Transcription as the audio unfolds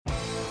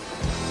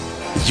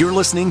You're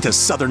listening to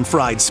Southern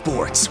Fried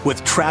Sports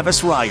with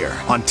Travis Reier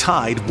on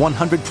Tide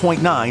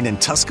 100.9 in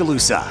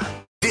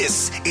Tuscaloosa.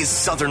 This is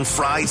Southern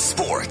Fried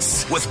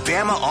Sports with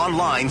Bama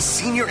Online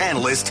senior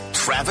analyst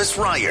Travis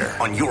Reier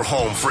on your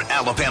home for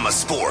Alabama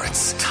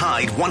sports.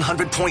 Tide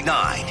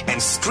 100.9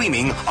 and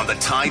streaming on the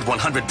Tide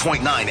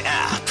 100.9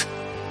 app.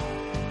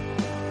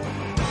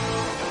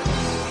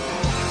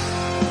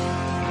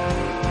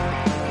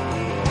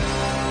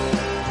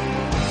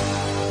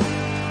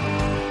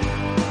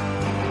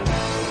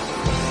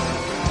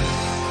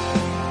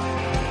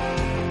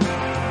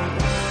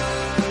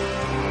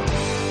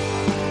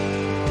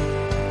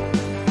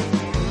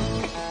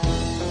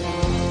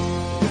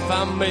 If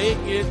I make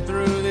it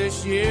through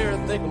this year, I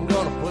think I'm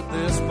gonna put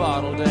this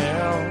bottle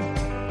down.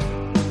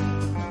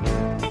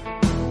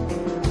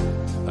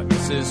 I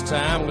guess as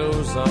time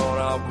goes on,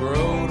 I'll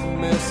grow to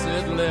miss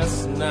it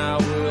less than I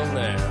will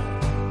now.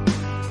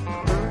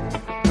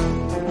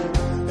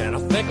 And I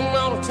think I'm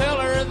gonna tell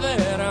her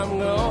that I'm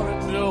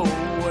gonna go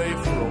away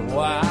for a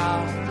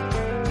while,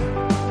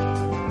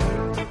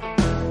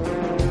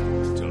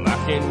 till I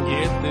can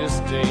get this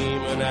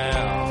demon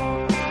out.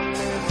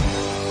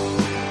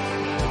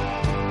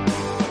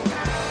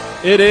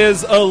 It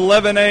is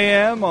 11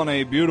 a.m. on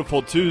a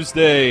beautiful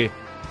Tuesday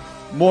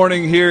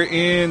morning here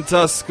in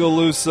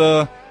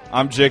Tuscaloosa.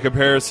 I'm Jacob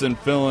Harrison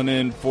filling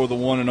in for the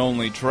one and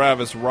only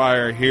Travis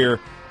Reier here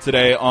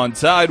today on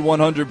Tide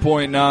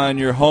 100.9,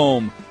 your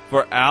home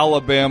for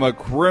Alabama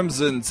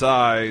Crimson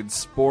Tide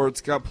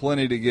sports. Got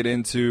plenty to get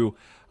into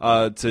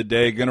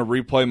today. Going to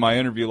replay my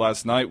interview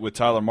last night with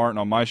Tyler Martin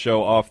on my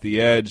show Off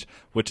the Edge,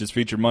 which is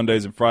featured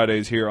Mondays and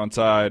Fridays here on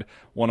Tide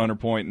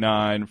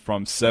 100.9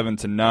 from 7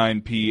 to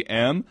 9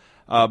 p.m.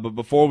 But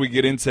before we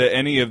get into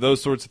any of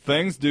those sorts of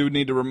things, do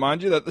need to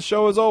remind you that the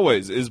show, as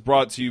always, is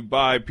brought to you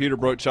by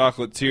Peterbrook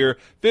Chocolatier,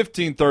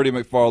 1530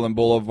 McFarland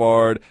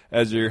Boulevard,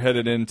 as you're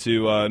headed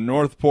into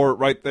Northport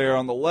right there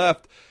on the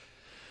left.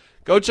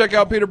 Go check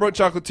out Peterbrook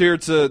Chocolatier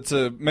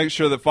to make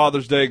sure that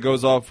Father's Day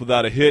goes off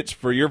without a hitch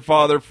for your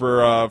father,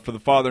 for the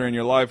father in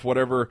your life,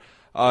 whatever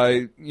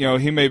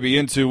he may be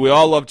into. We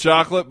all love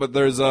chocolate, but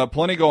there's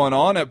plenty going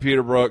on at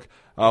Peterbrook.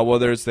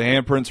 Whether it's the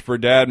Handprints for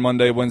Dad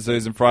Monday,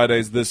 Wednesdays, and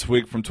Fridays this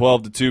week from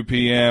 12 to 2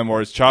 p.m.,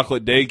 or it's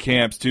chocolate day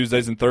camps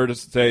Tuesdays and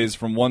Thursdays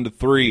from 1 to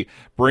 3.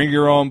 Bring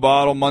your own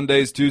bottle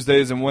Mondays,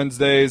 Tuesdays, and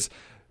Wednesdays.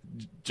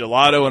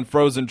 Gelato and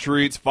frozen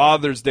treats.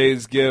 Father's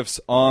Day's gifts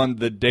on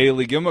the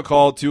daily. Give them a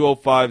call,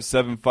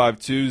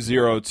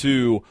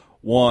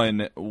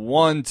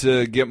 205-752-0211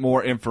 to get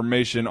more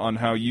information on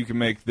how you can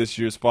make this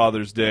year's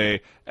Father's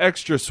Day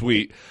extra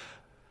sweet.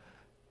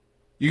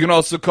 You can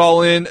also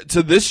call in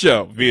to this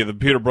show via the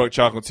Peterbrook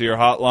Chocolatier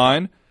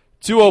hotline,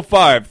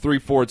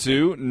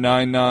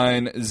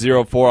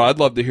 205-342-9904. I'd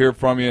love to hear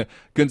from you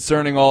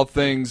concerning all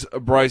things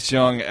Bryce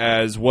Young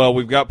as well.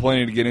 We've got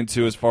plenty to get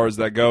into as far as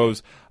that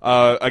goes.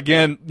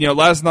 Again,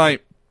 last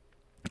night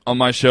on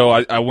my show,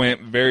 I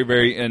went very,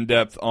 very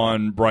in-depth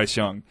on Bryce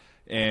Young,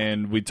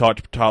 and we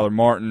talked to Tyler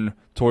Martin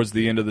towards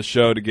the end of the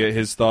show to get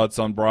his thoughts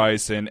on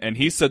Bryce, and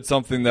he said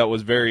something that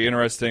was very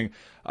interesting.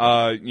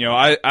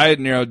 I had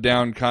narrowed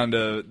down kind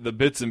of the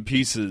bits and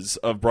pieces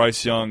of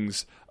Bryce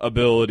Young's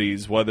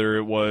abilities, whether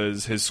it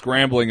was his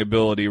scrambling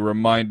ability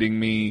reminding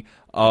me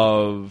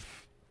of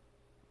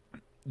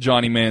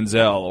Johnny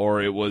Manziel,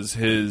 or it was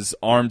his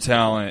arm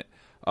talent,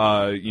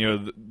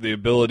 the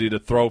ability to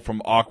throw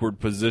from awkward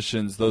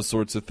positions, those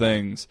sorts of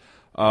things,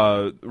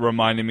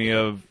 reminding me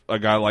of a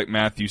guy like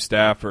Matthew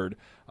Stafford.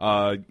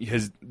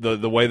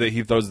 The way that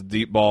he throws the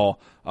deep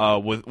ball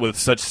with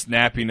such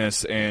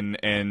snappiness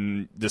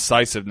and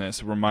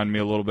decisiveness remind me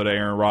a little bit of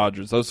Aaron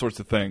Rodgers. Those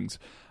sorts of things,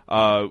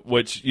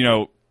 which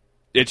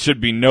it should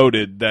be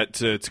noted that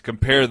to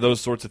compare those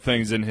sorts of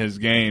things in his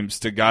games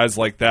to guys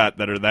like that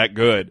are that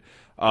good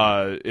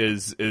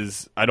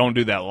is I don't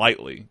do that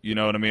lightly. You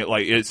know what I mean?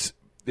 Like it's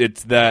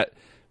that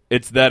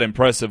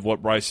impressive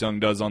what Bryce Young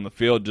does on the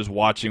field. Just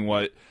watching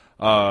what's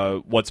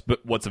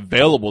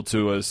available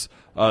to us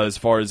as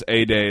far as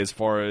A-Day, as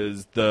far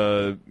as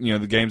the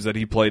games that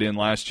he played in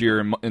last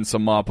year in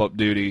some mop-up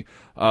duty,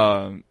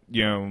 whether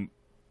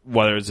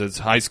it's his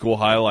high school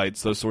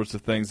highlights, those sorts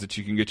of things that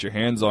you can get your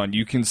hands on,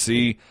 you can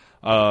see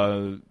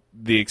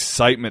the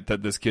excitement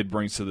that this kid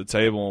brings to the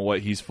table and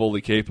what he's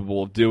fully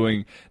capable of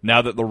doing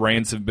now that the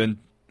reins have been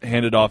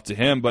handed off to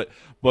him. But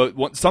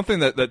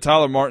something that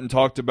Tyler Martin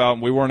talked about,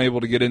 and we weren't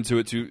able to get into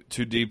it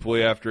too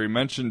deeply after he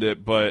mentioned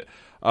it, but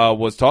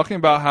was talking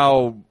about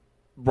how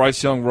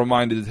Bryce Young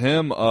reminded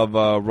him of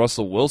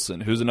Russell Wilson,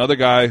 who's another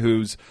guy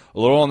who's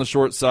a little on the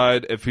short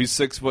side. If he's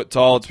 6 foot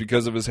tall, it's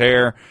because of his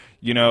hair.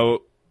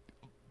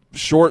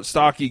 Short,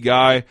 stocky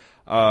guy.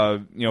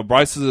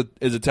 Bryce is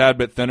a tad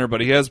bit thinner, but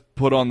he has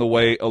put on the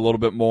weight a little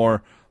bit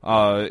more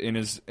in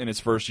his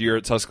first year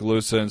at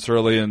Tuscaloosa, and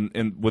certainly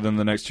within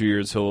the next 2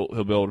 years he'll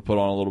be able to put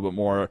on a little bit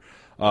more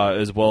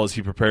as well as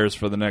he prepares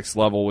for the next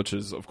level, which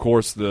is of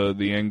course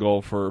the end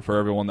goal for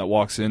everyone that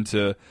walks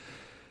into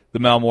the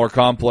Malmore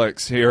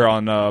Complex here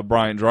on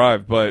Bryant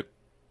Drive. But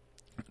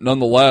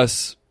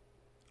nonetheless,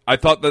 I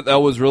thought that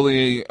was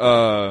really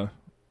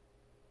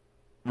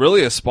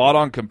really a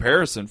spot-on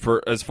comparison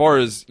for as far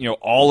as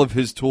all of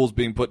his tools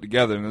being put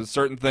together. And there's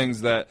certain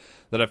things that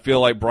I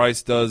feel like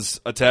Bryce does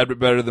a tad bit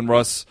better than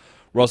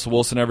Russell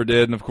Wilson ever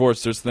did, and of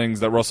course there's things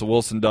that Russell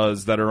Wilson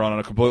does that are on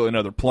a completely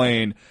another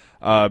plane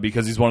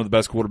because he's one of the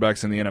best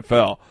quarterbacks in the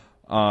NFL.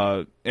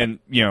 And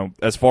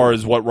as far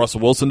as what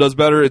Russell Wilson does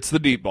better, it's the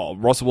deep ball.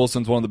 Russell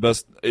Wilson's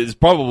is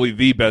probably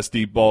the best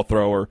deep ball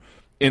thrower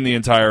in the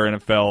entire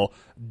NFL.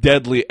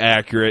 Deadly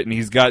accurate, and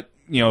he's got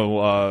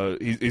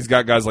he's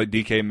got guys like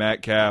DK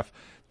Metcalf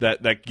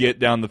that get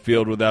down the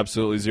field with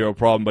absolutely zero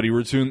problem. But he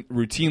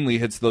routinely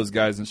hits those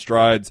guys in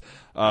strides,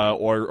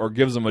 or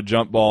gives them a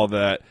jump ball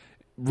that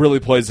really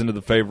plays into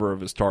the favor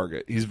of his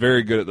target. He's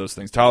very good at those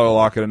things. Tyler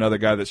Lockett, another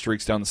guy that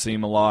streaks down the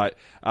seam a lot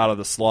out of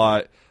the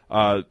slot.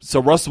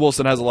 So Russell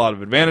Wilson has a lot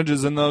of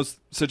advantages in those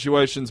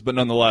situations, but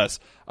nonetheless,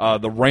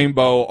 the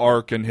rainbow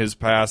arc in his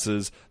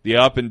passes, the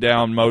up and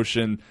down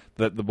motion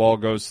that the ball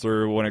goes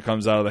through when it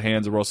comes out of the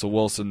hands of Russell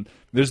Wilson,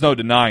 there's no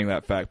denying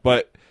that fact.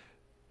 But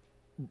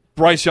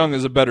Bryce Young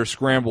is a better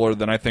scrambler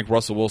than I think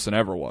Russell Wilson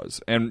ever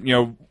was.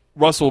 And,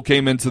 Russell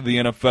came into the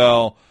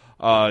NFL,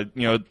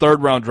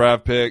 third-round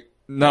draft pick.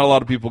 Not a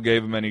lot of people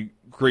gave him any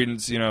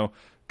credence,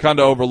 kind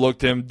of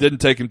overlooked him, didn't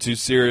take him too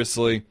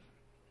seriously.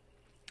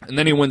 And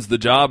then he wins the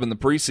job in the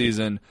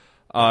preseason,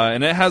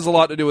 and it has a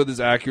lot to do with his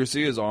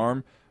accuracy, his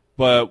arm.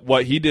 But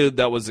what he did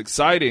that was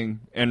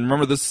exciting, and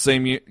remember this is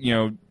the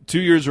same, 2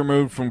 years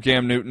removed from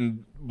Cam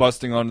Newton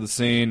busting onto the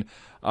scene,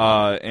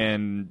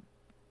 and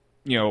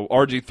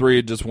RG3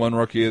 had just won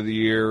Rookie of the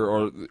Year,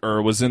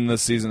 or was in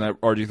this season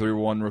that RG3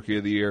 won Rookie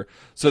of the Year.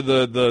 So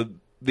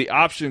the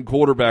option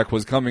quarterback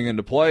was coming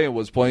into play and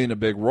was playing a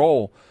big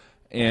role.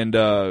 And,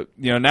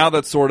 now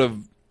that's sort of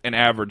an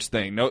average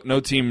thing. No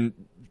team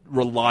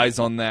relies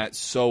on that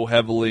so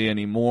heavily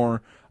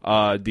anymore.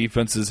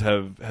 Defenses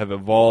have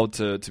evolved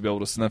to be able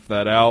to sniff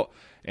that out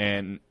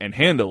and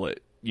handle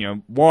it.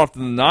 More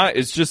often than not,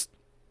 it's just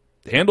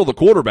handle the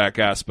quarterback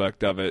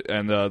aspect of it,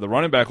 and the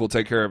running back will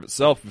take care of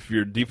itself. If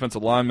your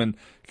defensive lineman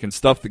can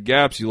stuff the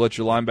gaps, you let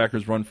your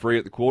linebackers run free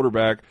at the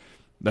quarterback,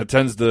 that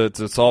tends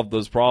to solve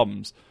those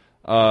problems.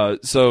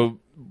 So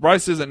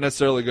Bryce isn't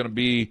necessarily going to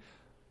be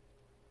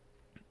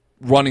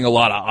running a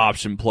lot of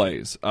option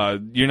plays.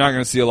 You're not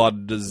going to see a lot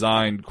of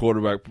designed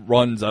quarterback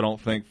runs, I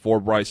don't think, for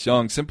Bryce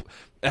Young. It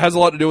has a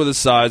lot to do with his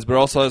size, but it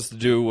also has to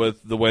do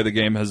with the way the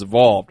game has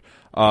evolved.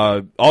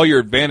 All your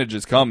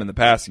advantages come in the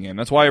passing game.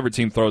 That's why every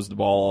team throws the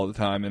ball all the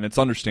time, and it's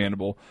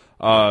understandable.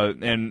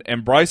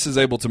 And Bryce is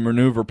able to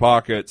maneuver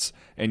pockets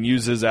and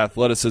use his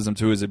athleticism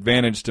to his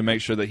advantage to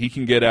make sure that he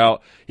can get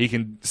out, he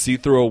can see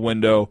through a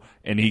window,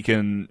 and he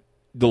can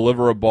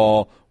deliver a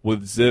ball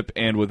with zip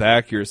and with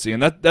accuracy.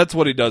 And that's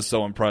what he does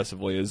so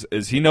impressively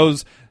is he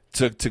knows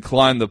to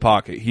climb the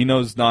pocket. He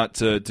knows not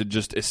to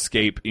just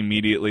escape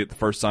immediately at the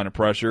first sign of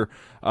pressure.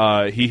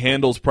 He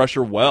handles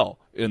pressure well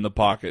in the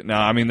pocket.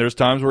 Now, I mean, there's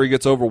times where he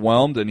gets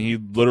overwhelmed and he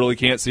literally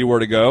can't see where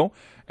to go,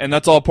 and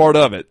that's all part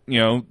of it.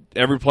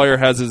 Every player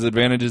has his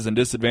advantages and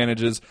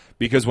disadvantages,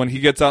 because when he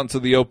gets out into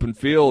the open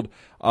field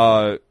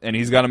and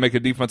he's got to make a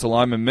defensive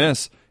lineman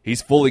miss,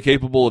 he's fully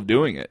capable of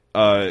doing it.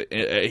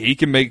 He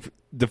can make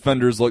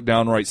defenders look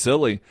downright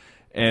silly,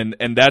 and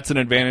that's an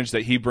advantage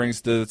that he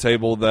brings to the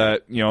table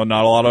that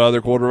not a lot of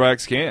other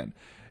quarterbacks can.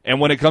 And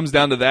when it comes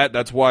down to that,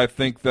 that's why I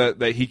think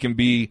that he can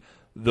be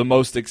the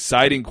most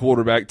exciting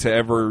quarterback to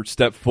ever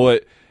step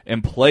foot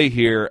and play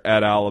here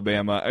at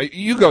Alabama.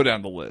 You go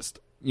down the list,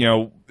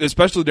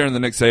 especially during the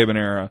Nick Saban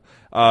era.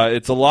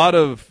 It's a lot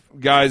of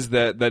guys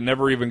that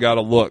never even got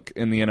a look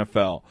in the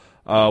NFL,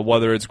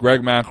 whether it's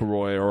Greg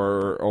McElroy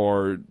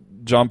or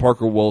John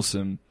Parker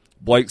Wilson,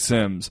 Blake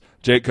Sims,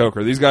 Jake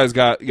Coker. These guys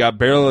got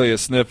barely a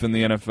sniff in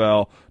the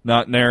NFL,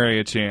 not nary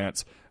a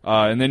chance.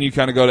 And then you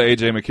kind of go to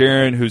A.J.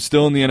 McCarron, who's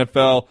still in the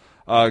NFL,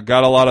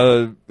 got a lot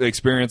of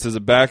experience as a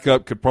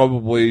backup, could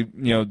probably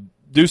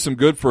do some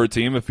good for a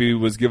team if he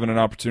was given an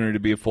opportunity to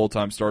be a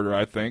full-time starter,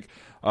 I think.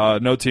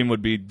 No team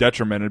would be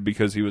detrimented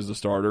because he was the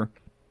starter.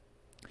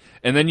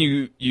 And then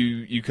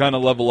you kind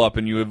of level up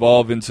and you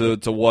evolve into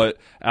what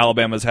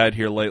Alabama's had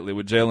here lately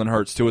with Jalen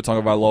Hurts, Tua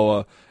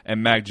Tagovailoa,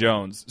 and Mac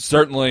Jones.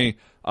 Certainly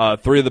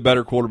three of the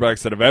better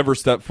quarterbacks that have ever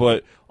stepped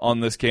foot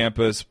on this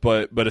campus,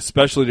 but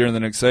especially during the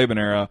Nick Saban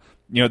era,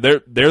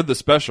 they're the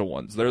special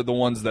ones. They're the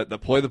ones that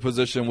play the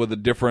position with a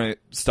different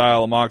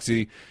style of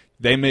moxie.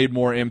 They made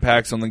more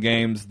impacts on the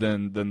games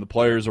than the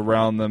players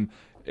around them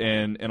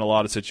in a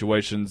lot of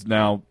situations.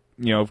 Now,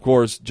 of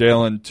course,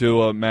 Jalen,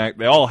 Tua, Mac,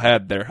 they all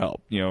had their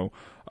help.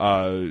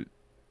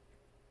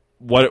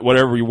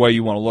 Whatever way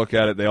you want to look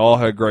at it, they all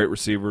had great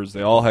receivers.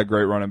 They all had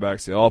great running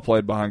backs. They all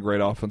played behind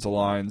great offensive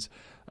lines.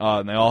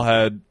 And they all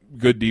had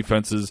good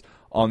defenses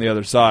on the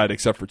other side,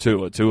 except for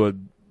Tua. Tua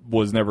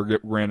was never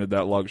granted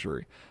that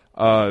luxury.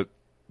 But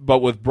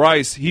with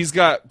Bryce, he's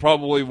got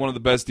probably one of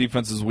the best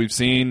defenses we've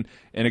seen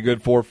in a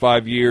good 4 or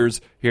 5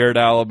 years here at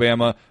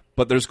Alabama.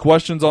 But there's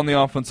questions on the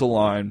offensive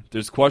line.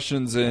 There's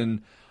questions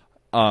in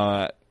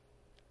what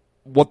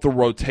the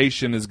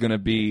rotation is going to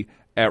be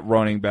at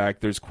running back.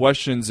 There's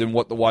questions in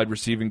what the wide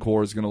receiving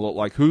core is going to look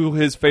like, who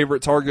his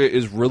favorite target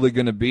is really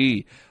going to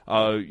be.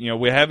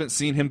 We haven't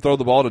seen him throw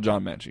the ball to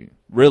John Mechie,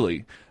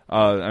 really.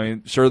 I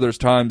mean, sure, there's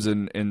times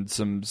in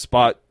some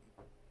spot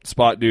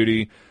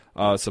duty,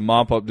 some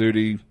mop-up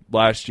duty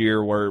last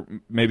year where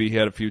maybe he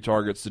had a few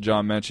targets to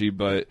John Mechie,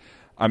 but,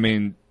 I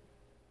mean,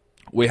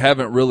 we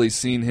haven't really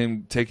seen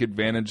him take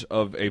advantage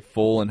of a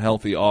full and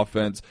healthy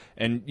offense,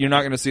 and you're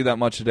not going to see that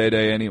much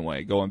today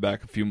anyway, going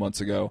back a few months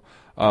ago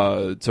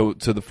to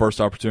the first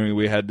opportunity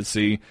we had to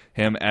see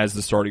him as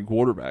the starting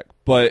quarterback.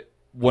 But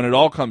when it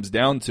all comes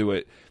down to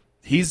it,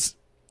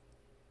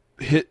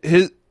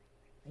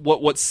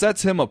 what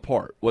sets him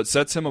apart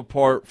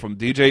from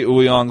DJ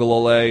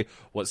Uiagalelei,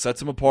 what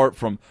sets him apart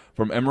from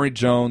Emory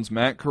Jones,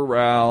 Matt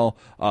Corral,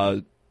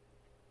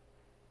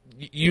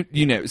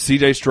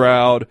 C.J.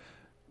 Stroud,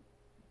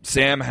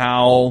 Sam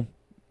Howell,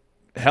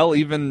 hell,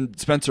 even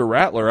Spencer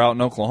Rattler out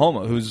in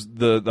Oklahoma, who's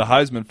the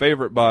Heisman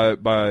favorite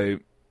by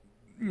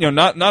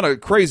not a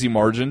crazy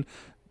margin.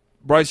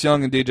 Bryce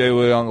Young and DJ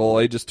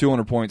Uiagalelei just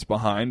 200 points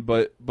behind,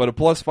 but a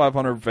plus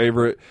 500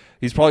 favorite.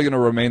 He's probably going to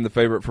remain the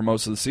favorite for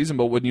most of the season.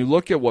 But when you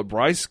look at what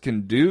Bryce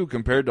can do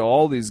compared to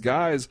all these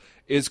guys,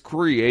 is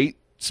create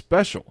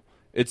special.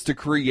 It's to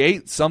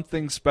create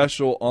something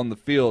special on the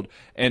field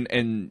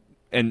and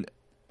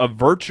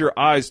avert your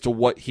eyes to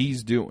what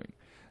he's doing.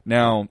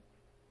 Now,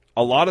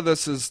 a lot of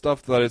this is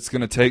stuff that it's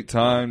going to take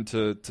time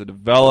to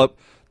develop,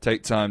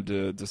 take time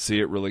to see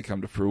it really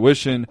come to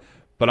fruition.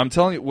 But I'm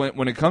telling you,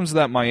 when it comes to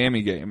that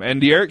Miami game,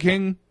 and D'Eriq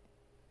King,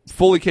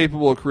 fully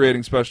capable of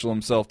creating special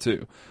himself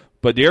too,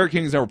 but D'Eriq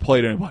King's never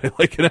played anybody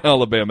like an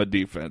Alabama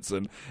defense,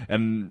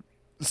 and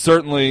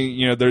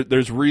certainly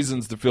there's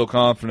reasons to feel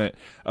confident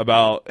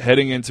about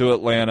heading into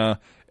Atlanta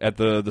at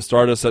the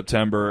start of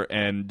September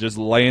and just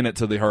laying it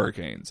to the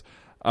Hurricanes.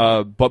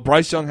 But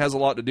Bryce Young has a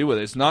lot to do with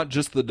it. It's not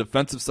just the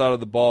defensive side of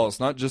the ball. It's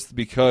not just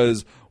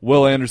because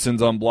Will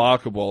Anderson's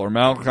unblockable or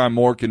Malachi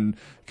Moore can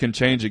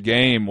change a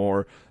game,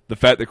 or the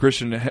fact that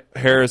Christian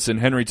Harris and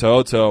Henry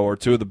To'oTo'o are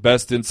two of the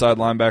best inside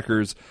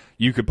linebackers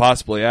you could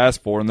possibly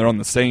ask for, and they're on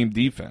the same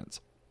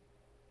defense.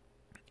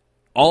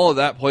 All of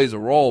that plays a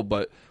role,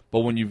 but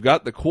when you've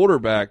got the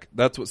quarterback,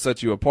 that's what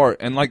sets you apart.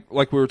 And like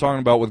we were talking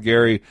about with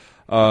Gary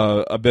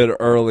a bit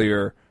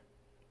earlier,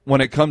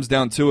 when it comes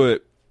down to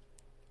it,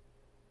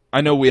 I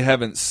know we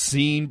haven't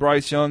seen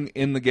Bryce Young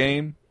in the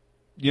game,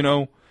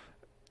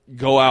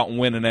 go out and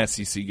win an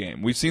SEC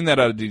game. We've seen that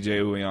out of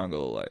DJ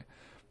Uiagalelei.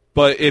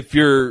 But if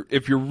you're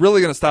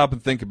really going to stop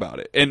and think about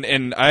it,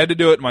 and I had to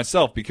do it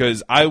myself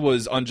because I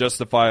was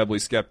unjustifiably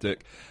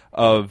skeptic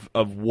of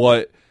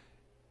what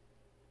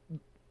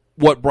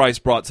Bryce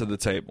brought to the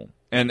table.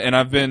 And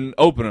I've been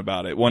open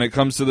about it. When it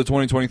comes to the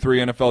 2023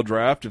 NFL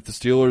Draft, if the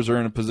Steelers are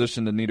in a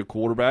position to need a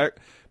quarterback,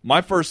 my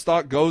first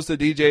thought goes to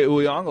DJ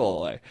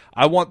Uiagalelei.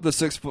 I want the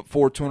 6'4",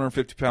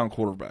 250-pound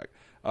quarterback.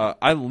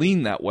 I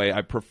lean that way.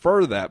 I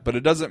prefer that, but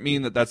it doesn't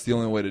mean that that's the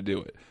only way to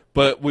do it.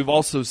 But we've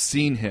also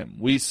seen him.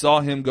 We saw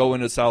him go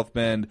into South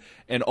Bend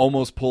and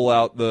almost pull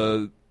out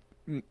the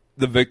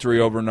victory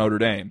over Notre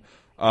Dame.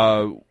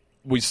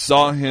 We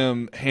saw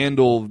him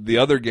handle the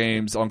other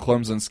games on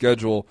Clemson's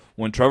schedule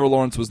when Trevor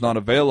Lawrence was not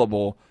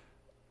available,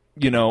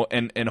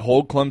 and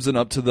hold Clemson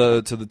up to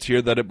the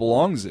tier that it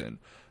belongs in.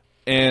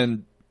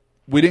 And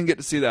we didn't get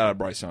to see that out of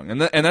Bryce Young.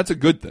 And that's a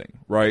good thing,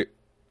 right?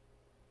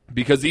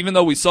 Because even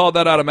though we saw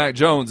that out of Mac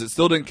Jones, it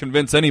still didn't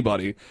convince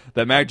anybody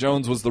that Mac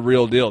Jones was the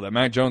real deal, that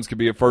Mac Jones could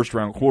be a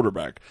first-round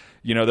quarterback.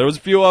 There was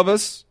a few of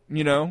us,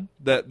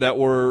 that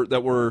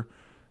were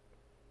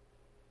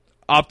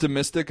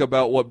optimistic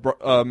about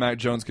what Mac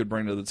Jones could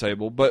bring to the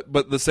table.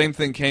 But the same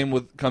thing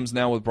comes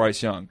now with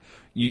Bryce Young.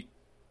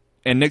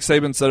 And Nick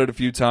Saban said it a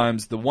few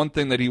times. The one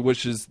thing that he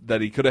wishes that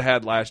he could have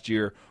had last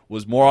year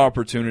was more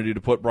opportunity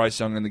to put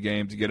Bryce Young in the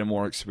game to get him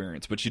more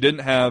experience. But you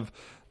didn't have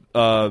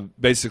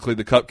basically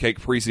the cupcake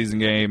preseason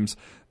games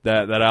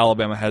that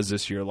Alabama has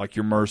this year, like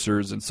your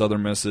Mercers and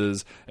Southern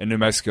Misses and New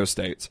Mexico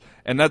States.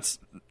 And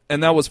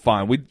that was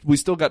fine. We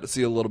still got to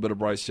see a little bit of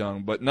Bryce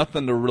Young, but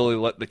nothing to really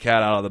let the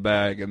cat out of the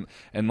bag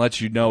and let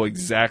you know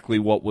exactly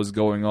what was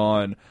going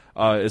on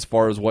as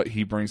far as what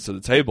he brings to the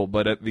table.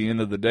 But at the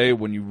end of the day,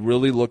 when you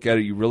really look at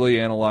it, you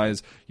really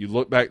analyze, you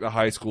look back to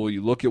high school,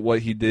 you look at what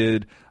he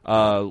did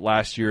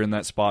last year in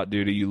that spot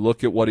duty, you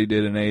look at what he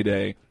did in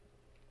A-Day,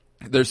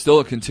 there's still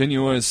a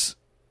continuous,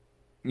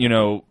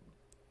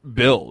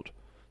 build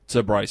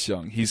to Bryce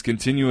Young. He's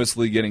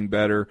continuously getting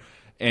better,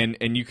 and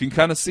you can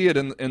kind of see it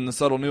in the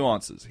subtle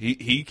nuances.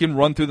 He can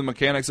run through the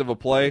mechanics of a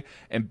play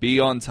and be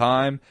on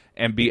time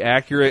and be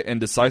accurate and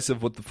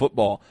decisive with the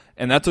football,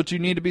 and that's what you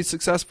need to be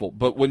successful.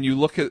 But when you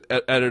look at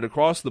it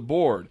across the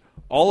board,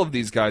 all of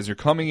these guys are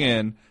coming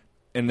in,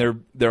 and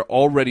they're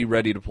already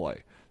ready to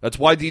play. That's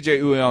why DJ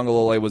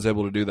Uiagalelei was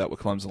able to do that with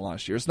Clemson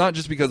last year. It's not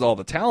just because of all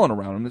the talent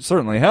around him. It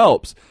certainly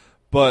helps.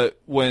 But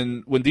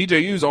when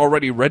DJU's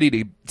already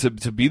ready to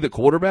be the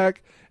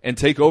quarterback and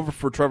take over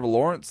for Trevor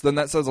Lawrence, then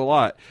that says a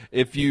lot.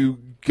 If you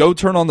go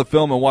turn on the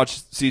film and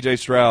watch C.J.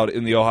 Stroud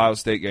in the Ohio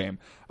State game,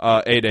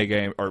 A-Day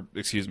game, or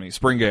excuse me,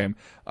 spring game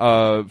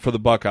for the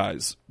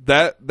Buckeyes.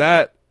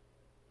 That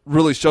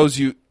really shows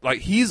you, like,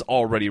 he's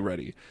already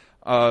ready.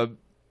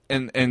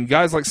 And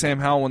guys like Sam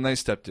Howell, when they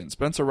stepped in,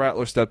 Spencer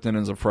Rattler stepped in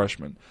as a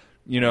freshman.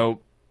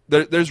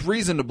 There's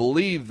reason to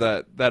believe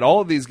that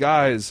all of these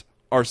guys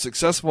are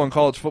successful in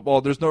college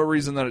football. There's no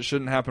reason that it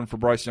shouldn't happen for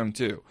Bryce Young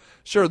too.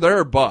 Sure, there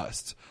are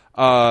busts.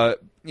 I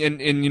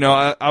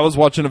was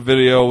watching a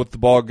video with the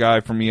bald guy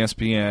from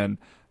ESPN,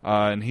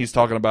 and he's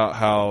talking about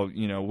how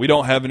we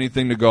don't have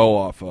anything to go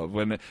off of,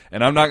 and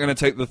I'm not going to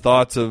take the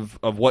thoughts of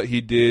what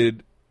he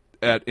did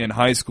in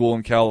high school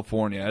in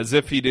California, as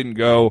if he didn't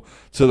go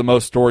to the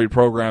most storied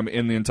program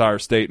in the entire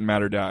state in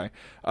Mater Dei.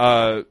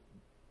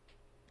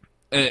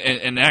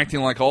 And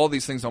acting like all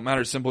these things don't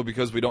matter simply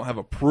because we don't have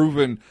a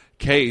proven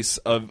case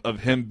of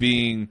him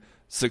being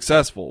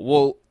successful.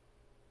 Well,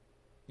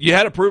 you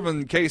had a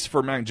proven case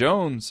for Mac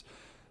Jones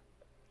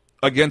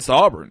against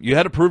Auburn. You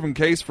had a proven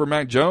case for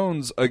Mac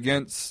Jones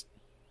against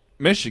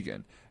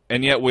Michigan.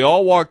 And yet we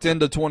all walked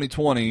into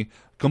 2020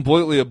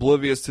 completely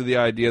oblivious to the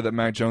idea that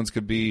Mac Jones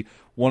could be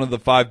one of the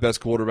 5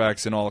 best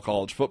quarterbacks in all of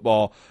college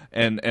football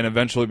and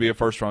eventually be a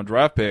first-round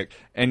draft pick.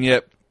 And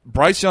yet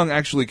Bryce Young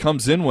actually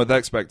comes in with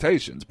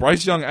expectations.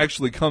 Bryce Young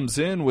actually comes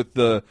in with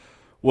the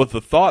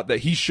thought that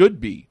he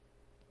should be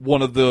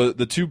one of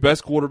the 2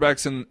 best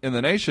quarterbacks in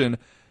the nation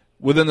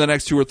within the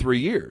next 2 or 3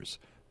 years.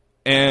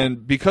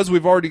 And because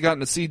we've already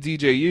gotten to see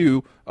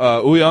DJU,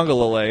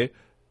 Uiagalelei,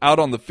 out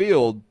on the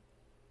field,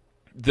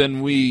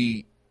 then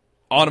we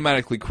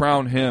automatically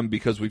crown him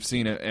because we've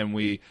seen it, and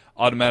we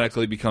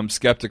automatically become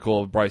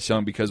skeptical of Bryce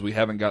Young because we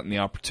haven't gotten the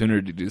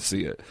opportunity to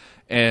see it.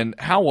 And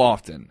how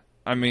often?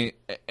 I mean,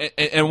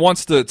 and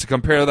wants to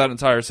compare that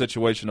entire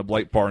situation to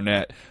Blake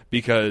Barnett,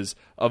 because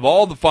of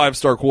all the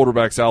 5-star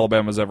quarterbacks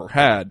Alabama's ever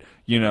had,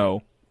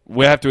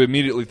 we have to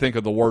immediately think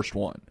of the worst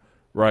one,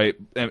 right?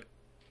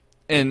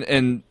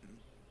 And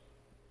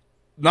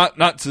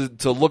not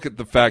to look at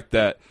the fact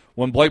that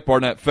when Blake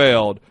Barnett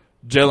failed,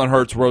 Jalen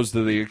Hurts rose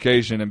to the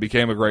occasion and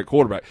became a great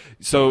quarterback.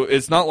 So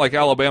it's not like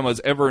Alabama is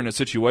ever in a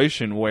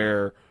situation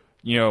where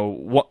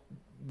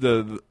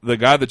the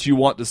guy that you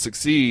want to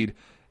succeed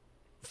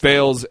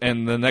fails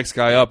and the next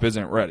guy up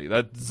isn't ready.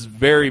 That's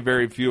very,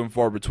 very few and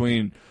far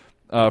between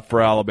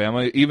for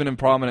Alabama, even in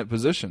prominent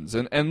positions.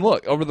 And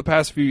look, over the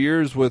past few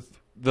years with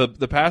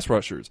the pass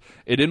rushers,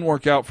 it didn't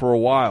work out for a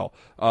while.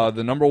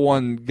 The number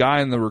 1 guy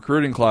in the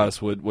recruiting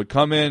class would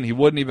come in. He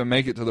wouldn't even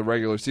make it to the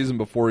regular season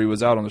before he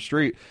was out on the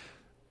street.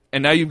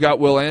 And now you've got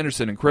Will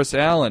Anderson and Chris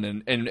Allen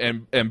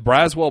and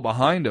Braswell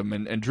behind him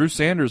and Drew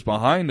Sanders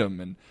behind him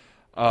and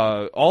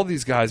all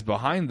these guys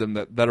behind them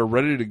that are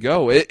ready to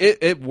go.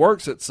 It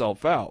works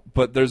itself out,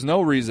 but there's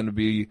no reason to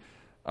be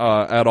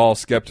at all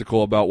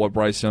skeptical about what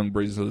Bryce Young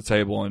brings to the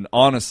table. And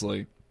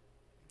honestly,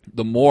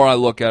 the more I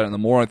look at it and the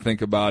more I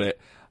think about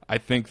it, I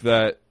think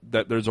that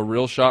there's a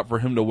real shot for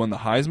him to win the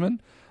Heisman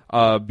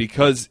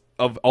because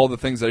of all the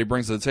things that he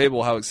brings to the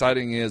table, how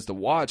exciting he is to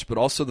watch, but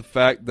also the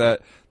fact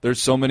that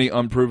there's so many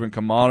unproven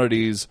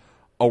commodities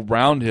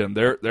around him.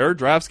 There are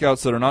draft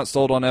scouts that are not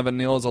sold on Evan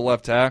Neal as a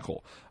left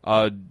tackle.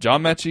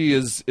 John Mechie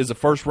is a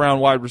first-round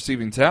wide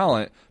receiving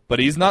talent, but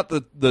he's not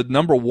the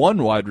number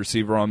 1 wide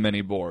receiver on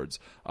many boards.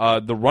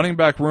 The running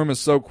back room is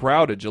so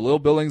crowded.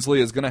 Jaleel Billingsley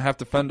is going to have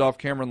to fend off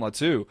Cameron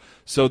Latu.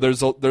 So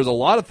there's a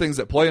lot of things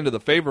that play into the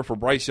favor for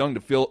Bryce Young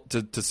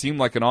to seem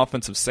like an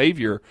offensive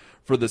savior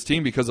for this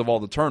team because of all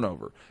the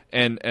turnover.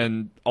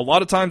 And a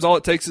lot of times all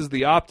it takes is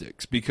the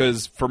optics,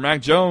 because for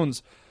Mac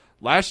Jones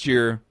last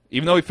year,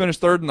 even though he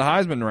finished 3rd in the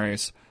Heisman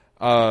race,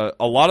 a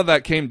lot of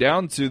that came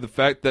down to the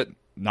fact that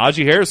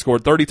Najee Harris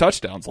scored 30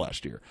 touchdowns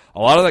last year. A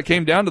lot of that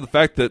came down to the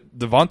fact that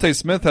Devontae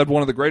Smith had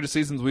one of the greatest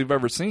seasons we've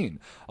ever seen.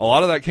 A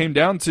lot of that came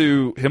down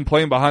to him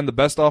playing behind the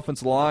best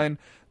offensive line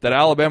that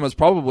Alabama's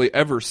probably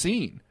ever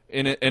seen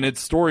in its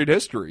storied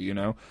history,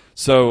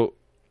 So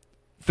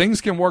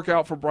things can work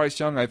out for Bryce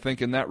Young, I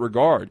think, in that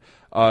regard.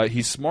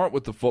 He's smart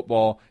with the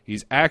football.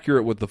 He's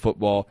accurate with the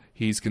football.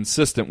 He's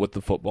consistent with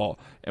the football.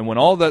 And when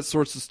all that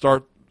starts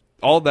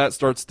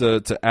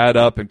to add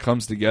up and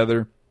comes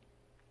together,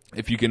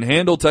 if you can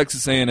handle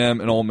Texas A&M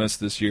and Ole Miss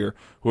this year,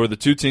 who are the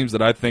 2 teams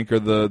that I think are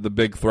the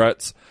big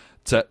threats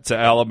to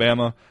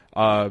Alabama,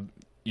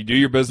 you do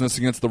your business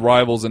against the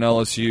rivals in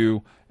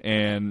LSU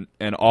and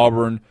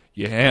Auburn.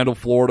 You handle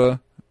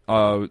Florida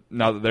now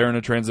that they're in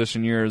a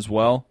transition year as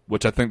well,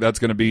 which I think that's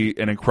going to be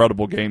an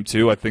incredible game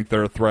too. I think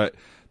they're a threat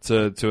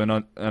to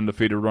an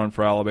undefeated run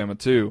for Alabama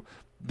too.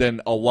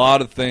 Then a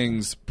lot of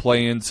things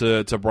play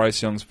into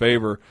Bryce Young's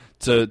favor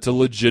to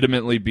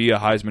legitimately be a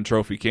Heisman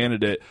Trophy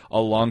candidate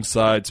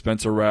alongside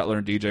Spencer Rattler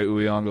and DJ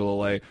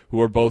Uiagalelei, who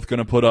are both going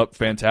to put up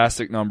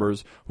fantastic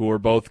numbers, who are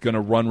both going to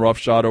run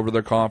roughshod over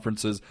their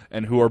conferences,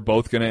 and who are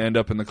both going to end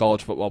up in the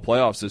college football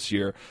playoffs this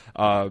year.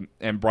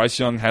 And Bryce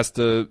Young has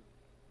a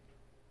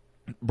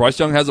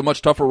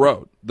much tougher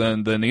road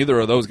than either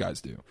of those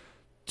guys do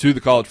to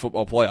the college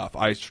football playoff.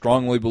 I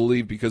strongly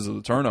believe because of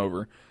the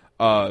turnover.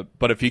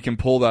 But if he can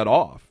pull that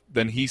off,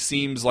 then he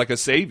seems like a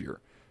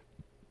savior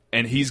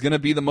and he's going to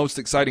be the most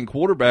exciting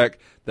quarterback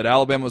that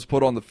Alabama's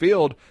put on the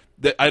field,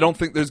 that I don't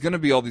think there's going to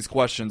be all these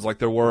questions like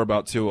there were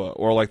about Tua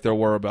or like there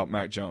were about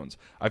Mac Jones.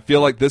 I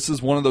feel like this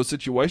is one of those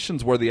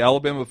situations where the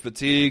Alabama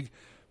fatigue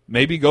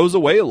maybe goes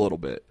away a little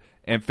bit,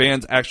 and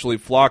fans actually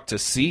flock to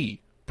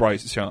see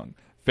Bryce Young.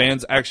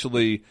 Fans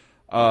actually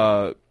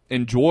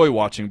enjoy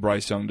watching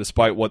Bryce Young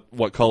despite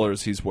what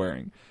colors he's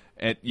wearing.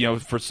 And,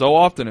 for so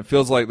often it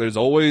feels like there's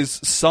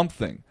always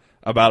something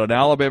about an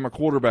Alabama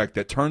quarterback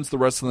that turns the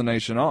rest of the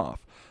nation off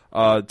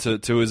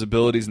to his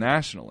abilities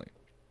nationally.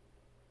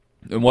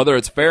 And whether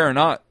it's fair or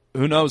not,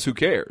 who knows, who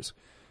cares?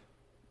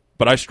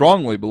 But I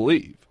strongly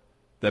believe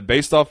that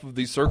based off of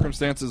these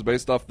circumstances,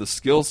 based off the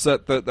skill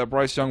set that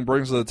Bryce Young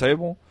brings to the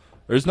table,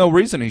 there's no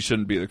reason he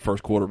shouldn't be the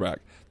first quarterback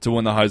to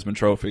win the Heisman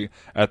Trophy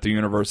at the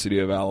University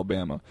of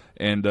Alabama.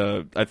 And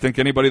I think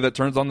anybody that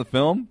turns on the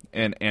film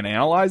and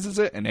analyzes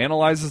it and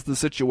analyzes the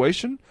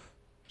situation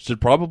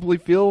should probably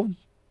feel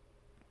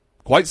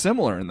quite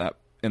similar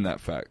in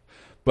that fact.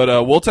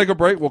 But we'll take a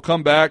break. We'll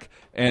come back,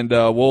 and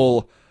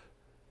we'll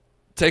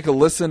take a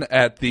listen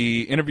at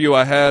the interview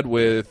I had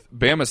with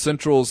Bama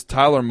Central's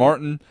Tyler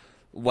Martin.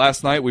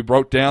 Last night we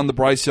broke down the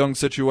Bryce Young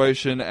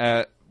situation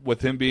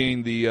with him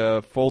being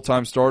the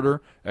full-time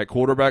starter at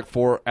quarterback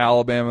for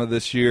Alabama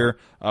this year.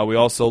 We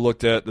also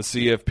looked at the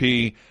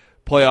CFP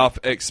playoff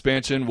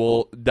expansion.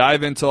 We'll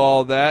dive into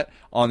all that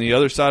on the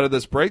other side of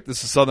this break.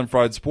 This is Southern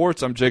Fried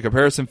Sports. I'm Jacob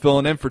Harrison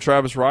filling in for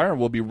Travis Reier, and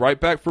we'll be right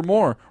back for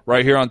more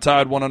right here on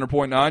Tide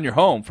 100.9, your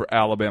home for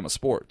Alabama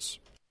sports.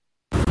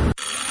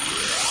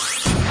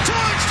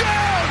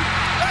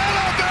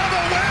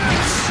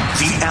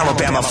 The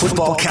Alabama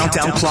football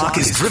countdown clock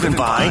is driven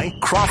by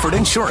Crawford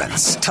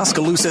Insurance,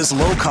 Tuscaloosa's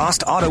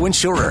low-cost auto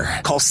insurer.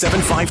 Call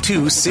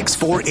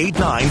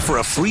 752-6489 for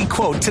a free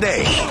quote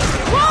today.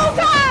 Roll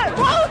Tide!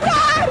 Roll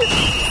Tide!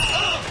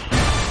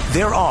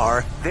 There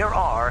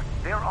are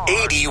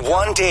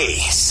 81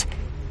 days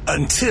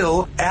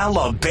until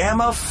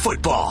Alabama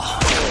football.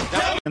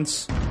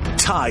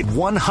 Tide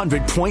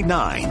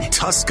 100.9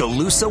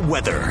 Tuscaloosa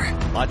weather.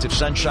 Lots of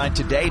sunshine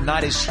today,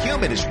 not as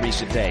humid as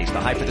recent days. The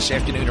high for this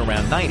afternoon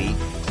around 90.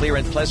 Clear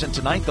and pleasant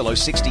tonight, the low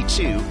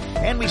 62.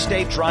 And we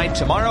stay dry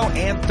tomorrow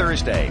and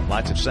Thursday.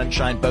 Lots of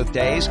sunshine both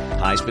days.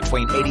 Highs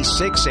between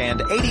 86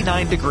 and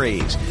 89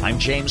 degrees. I'm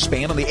James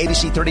Spann on the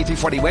ABC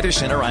 3340 Weather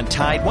Center on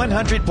Tide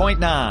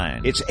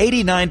 100.9. It's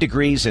 89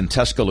 degrees in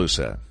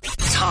Tuscaloosa.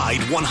 Tide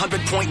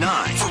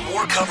 100.9. For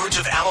more coverage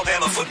of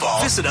Alabama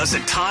football, visit us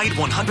at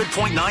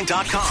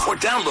Tide100.9.com or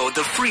download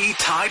the free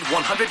Tide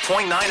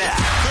 100.9 app.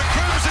 The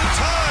Crimson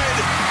Tide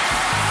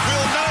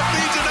will not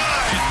be denied.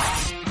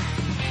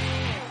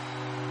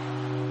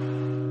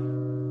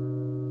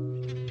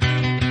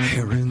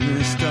 Here in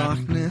this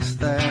darkness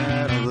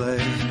that I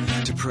lay,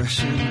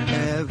 depression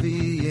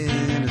heavy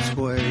in its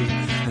way,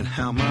 and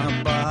how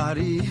my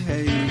body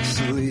aches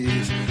to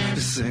leave,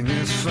 to sing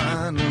its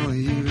final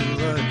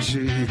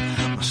eulogy.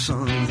 My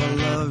sons, I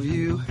love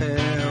you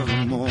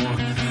evermore,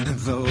 and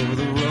though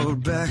the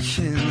road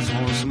beckons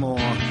once more,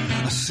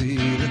 I see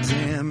the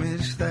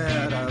damage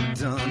that I've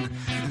done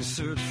and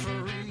search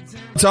for redemption.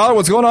 Tyler,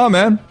 what's going on,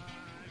 man?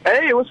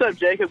 Hey, what's up,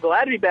 Jacob?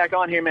 Glad to be back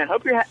on here, man.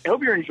 Hope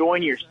you're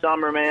enjoying your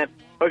summer, man.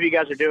 Hope you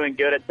guys are doing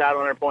good at Tide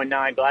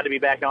 100.9. Glad to be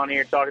back on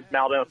here talking some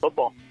Alabama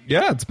football.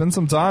 Yeah, it's been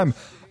some time.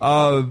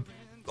 A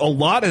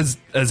lot has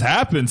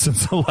happened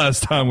since the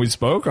last time we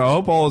spoke. I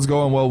hope all is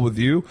going well with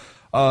you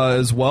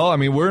as well. I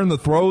mean, we're in the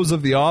throes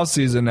of the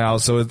offseason now,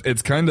 so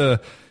it's kind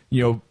of,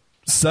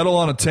 settle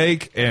on a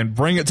take and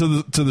bring it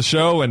to the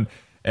show and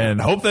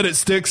hope that it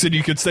sticks and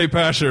you can stay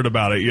passionate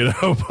about it,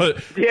 But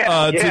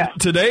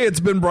today it's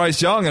been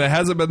Bryce Young, and it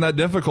hasn't been that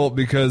difficult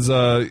because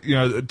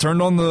it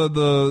turned on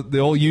the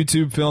old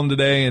YouTube film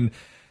today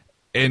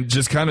and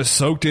just kind of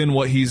soaked in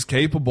what he's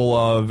capable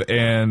of.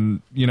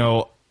 And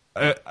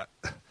I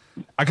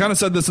kind of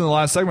said this in the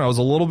last segment. I was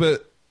a little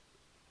bit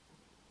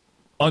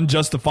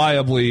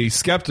unjustifiably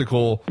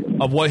skeptical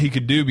of what he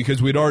could do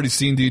because we'd already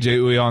seen DJ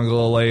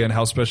Uiagalelei and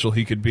how special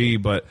he could be.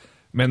 But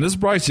man, this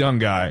Bryce Young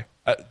guy.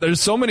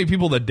 There's so many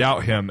people that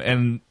doubt him,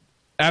 and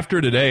after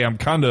today, I'm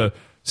kind of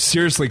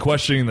seriously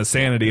questioning the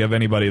sanity of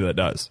anybody that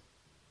does.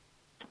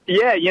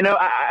 Yeah,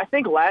 I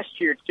think last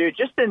year, too,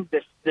 just in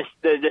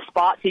the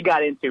spots he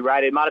got into,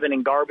 right, it might have been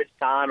in garbage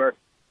time, or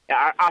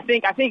I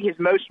think his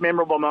most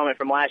memorable moment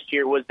from last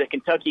year was the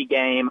Kentucky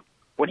game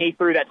when he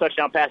threw that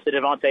touchdown pass to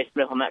Devontae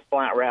Smith on that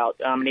slant route,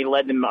 and he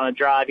led them on a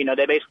drive.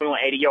 They basically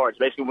went 80 yards,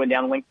 basically went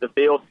down the length of the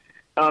field,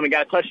 and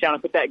got a touchdown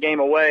and put that game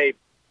away.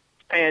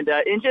 And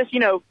just,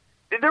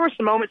 there were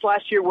some moments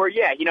last year where,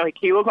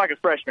 he looked like a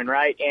freshman,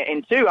 right?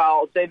 And two,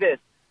 I'll say this.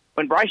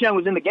 When Bryce Young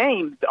was in the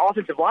game, the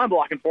offensive line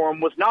blocking for him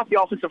was not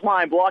the offensive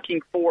line blocking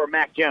for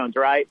Mac Jones,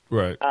 right?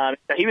 Right. So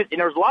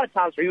there was a lot of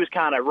times where he was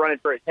kind of running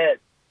for his head,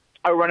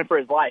 or running for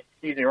his life,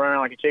 running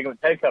around like a chicken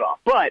with his head cut off.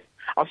 But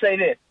I'll say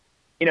this.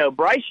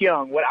 Bryce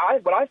Young, what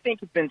I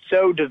think has been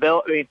so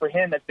for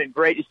him that's been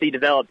great to see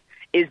developed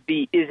is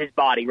his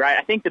body, right?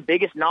 I think the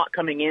biggest knock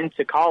coming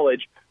into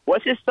college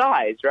was his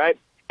size, right?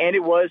 And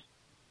it was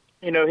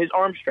his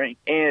arm strength.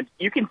 And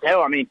you can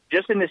tell, I mean,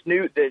 just in this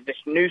new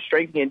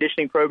strength and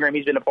conditioning program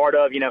he's been a part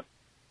of,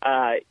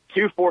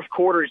 2 fourth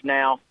quarters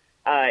now,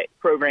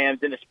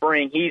 programs in the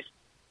spring, he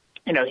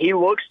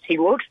looks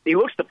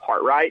the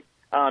part, right?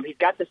 He's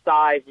got the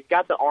size, he's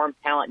got the arm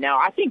talent. Now,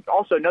 I think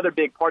also another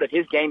big part of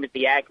his game is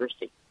the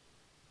accuracy.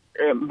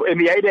 In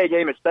the A-Day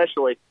game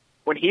especially,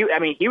 when he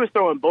was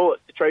throwing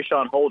bullets to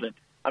Trayshawn Holden.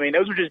 I mean,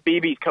 those were just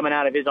BBs coming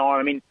out of his arm.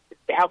 I mean,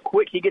 how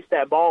quick he gets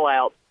that ball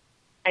out.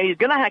 And he's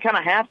going to kind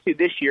of have to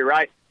this year,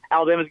 right?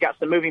 Alabama's got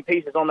some moving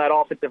pieces on that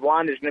offensive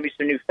line. There's going to be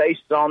some new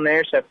faces on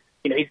there, so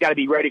he's got to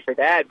be ready for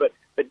that. But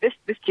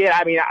this kid,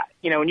 I mean,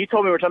 when you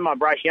told me we were talking about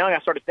Bryce Young, I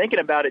started thinking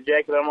about it,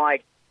 Jacob. I'm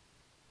like,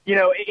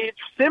 it's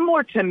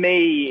similar to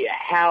me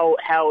how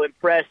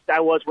impressed I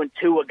was when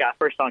Tua got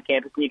first on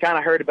campus, and you kind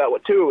of heard about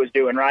what Tua was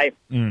doing, right?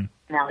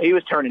 Now he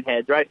was turning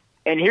heads, right?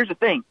 And here's the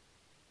thing: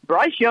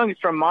 Bryce Young is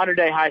from Mater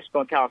Dei High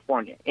School in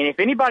California, and if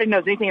anybody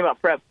knows anything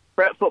about prep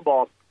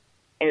football,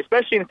 and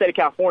especially in the state of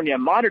California,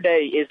 Mater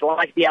Dei is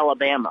like the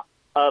Alabama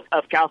of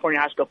California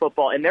high school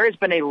football. And there has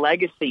been a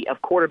legacy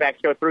of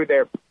quarterbacks go through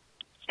there,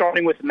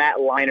 starting with Matt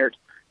Leinart,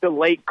 the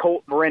late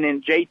Colt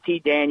Brennan, J.T.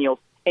 Daniels.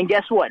 And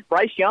guess what?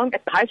 Bryce Young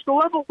at the high school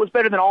level was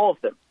better than all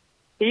of them.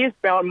 He has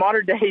found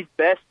Mater Dei's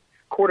best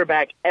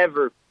quarterback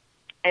ever.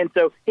 And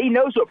so he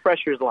knows what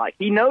pressure is like.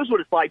 He knows what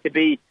it's like to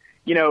be,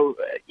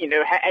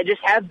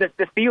 just have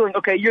the feeling,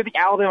 okay, you're the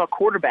Alabama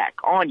quarterback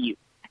on you.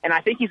 And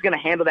I think he's going to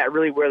handle that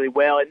really, really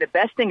well. And the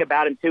best thing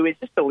about him, too, is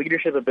just the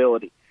leadership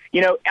ability.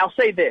 I'll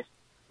say this.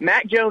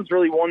 Mac Jones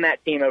really won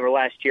that team over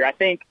last year. I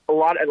think a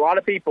lot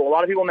of people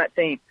on that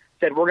team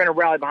said, we're going to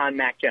rally behind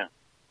Mac Jones.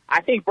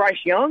 I think Bryce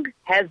Young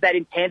has that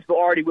intangible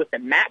already with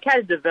him. Mac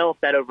has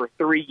developed that over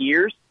 3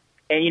 years.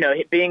 And,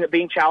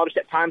 being childish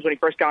at times when he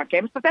first got on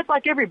campus, but that's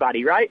like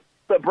everybody, right?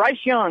 But Bryce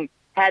Young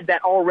had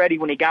that already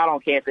when he got on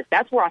campus.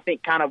 That's where I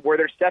think kind of where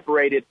they're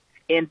separated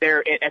at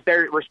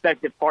their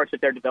respective parts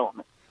of their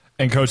development.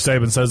 And Coach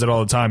Saban says it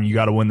all the time. You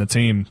got to win the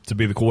team to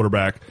be the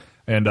quarterback,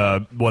 and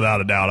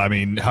without a doubt,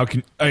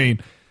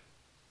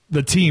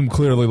 the team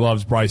clearly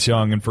loves Bryce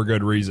Young, and for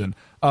good reason.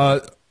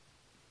 Real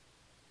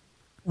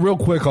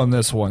quick on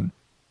this one,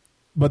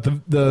 but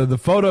the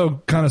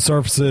photo kind of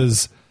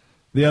surfaces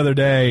the other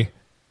day,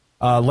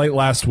 late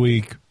last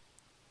week,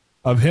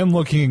 of him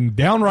looking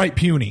downright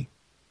puny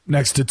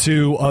next to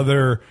 2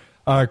 other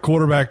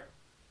quarterback,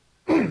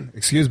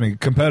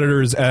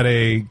 competitors at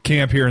a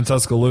camp here in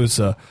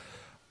Tuscaloosa.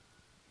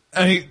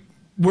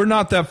 We're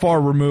not that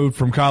far removed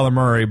from Kyler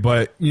Murray,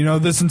 but,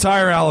 this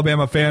entire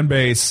Alabama fan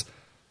base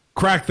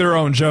cracked their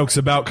own jokes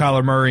about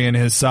Kyler Murray and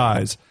his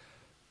size.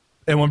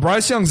 And when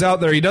Bryce Young's out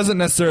there, he doesn't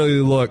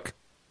necessarily look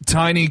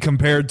tiny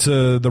compared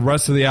to the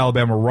rest of the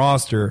Alabama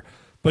roster,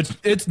 but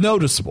it's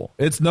noticeable.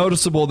 It's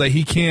noticeable that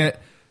he can't,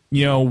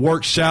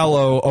 work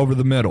shallow over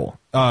the middle.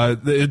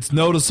 It's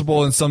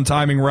noticeable in some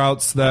timing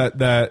routes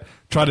that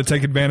try to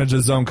take advantage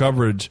of zone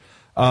coverage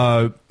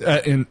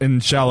in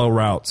shallow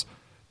routes.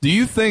 Do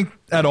you think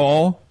at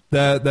all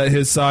that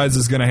his size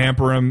is going to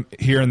hamper him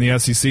here in the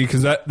SEC?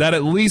 Because that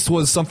at least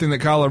was something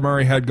that Kyler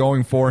Murray had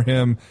going for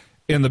him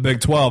in the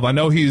Big 12. I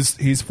know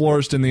he's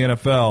flourished in the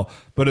NFL,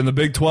 but in the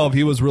Big 12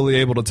 he was really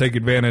able to take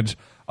advantage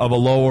of a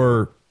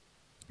lower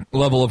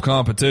level of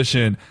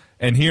competition.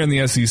 And here in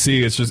the SEC,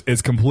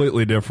 it's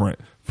completely different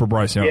for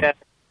Bryce Young.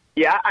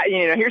 Yeah.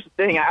 Here's the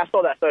thing. I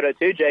saw that photo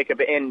too, Jacob,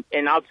 and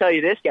I'll tell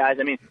you this, guys.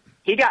 I mean,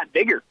 he got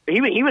bigger.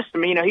 He was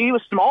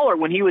smaller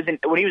when he was a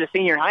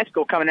senior in high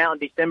school coming out in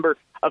December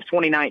of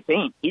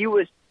 2019. He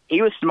was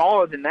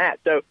smaller than that.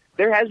 So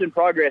there has been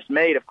progress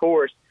made, of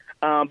course.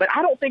 But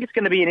I don't think it's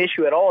going to be an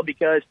issue at all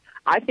because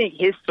I think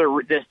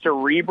the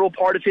cerebral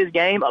part of his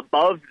game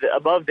above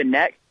the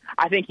neck,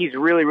 I think he's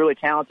really, really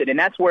talented. And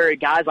that's where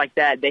guys like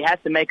that, they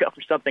have to make up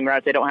for something,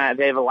 right? They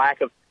have a lack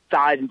of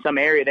size in some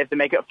area. They have to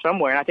make up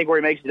somewhere. And I think where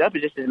he makes it up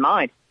is just his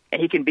mind.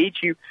 And he can beat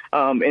you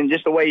in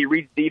just the way he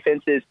reads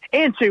defenses.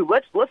 And, too,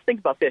 let's think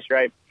about this,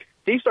 right?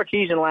 Steve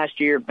Sarkisian last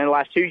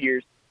 2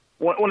 years,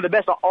 one of the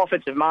best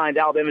offensive minds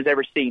Alabama's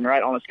ever seen,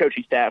 right, on his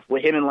coaching staff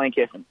with him and Lane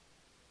Kiffin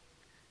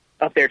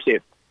up there, too.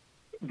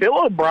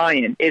 Bill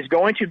O'Brien is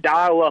going to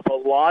dial up a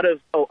lot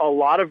of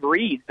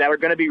reads that are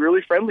going to be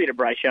really friendly to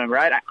Bryce Young,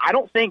 right? I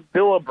don't think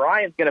Bill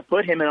O'Brien's going to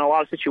put him in a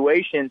lot of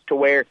situations to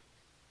where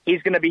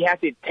he's going to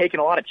have to take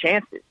a lot of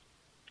chances.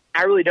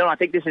 I really don't. I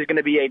think this is going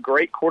to be a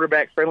great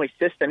quarterback-friendly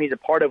system he's a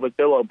part of with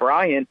Bill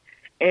O'Brien.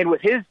 And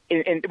with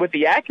with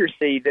the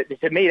accuracy,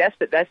 to me,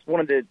 that's one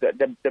of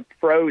the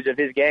pros of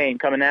his game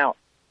coming out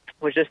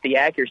was just the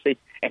accuracy.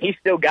 And he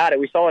still got it.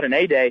 We saw it in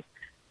A-Day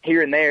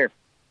here and there.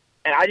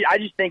 And I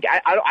just think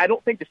I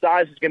don't think the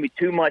size is going to be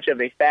too much of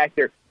a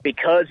factor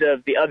because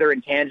of the other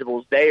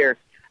intangibles there.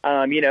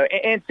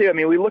 And too, I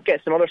mean, we look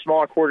at some other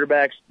smaller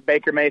quarterbacks,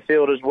 Baker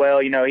Mayfield as well.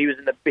 He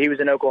was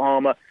in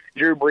Oklahoma,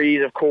 Drew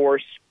Brees, of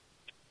course.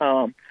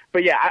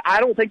 But yeah,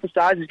 I don't think the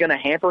size is going to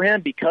hamper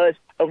him because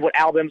of what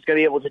Alabama's going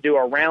to be able to do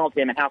around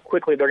him and how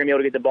quickly they're going to be able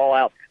to get the ball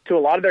out to a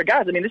lot of their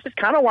guys. I mean, this is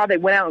kind of why they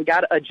went out and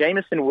got a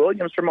Jamison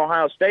Williams from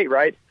Ohio State,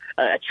 right?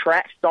 a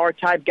track star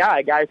type guy,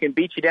 a guy who can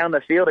beat you down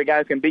the field, a guy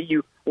who can beat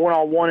you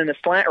one-on-one in a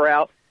slant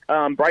route.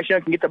 Bryce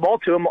Young can get the ball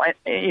to him,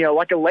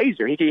 like a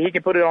laser. He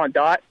can put it on a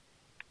dot,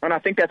 and I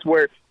think that's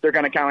where they're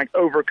going to kind of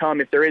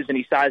overcome if there is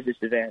any size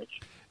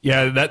disadvantage.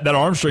 Yeah, that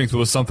arm strength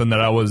was something that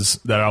I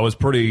was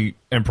pretty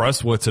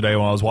impressed with today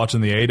when I was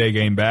watching the A-Day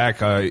game back.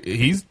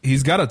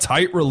 He's got a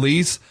tight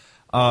release,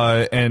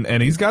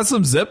 and he's got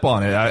some zip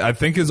on it. I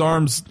think his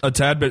arm's a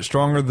tad bit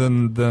stronger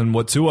than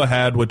what Tua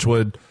had, which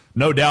would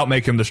no doubt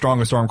make him the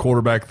strongest arm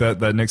quarterback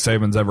that Nick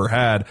Saban's ever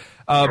had.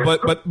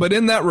 But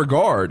in that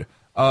regard,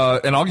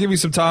 and I'll give you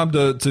some time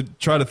to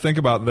try to think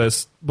about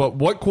this, but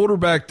what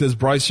quarterback does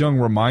Bryce Young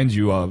remind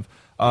you of?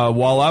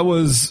 While I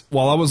was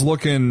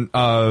looking,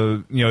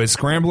 his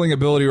scrambling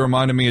ability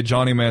reminded me of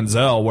Johnny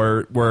Manziel,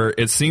 where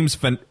it seems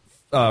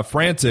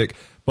frantic,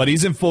 but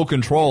he's in full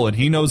control and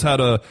he knows how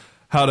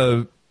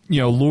to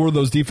lure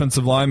those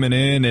defensive linemen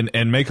in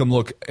and make them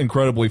look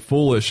incredibly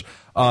foolish.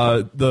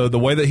 The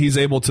way that he's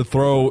able to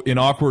throw in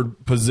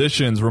awkward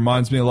positions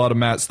reminds me a lot of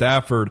Matt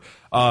Stafford.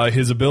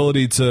 His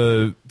ability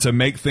to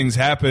make things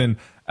happen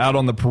out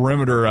on the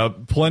perimeter,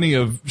 plenty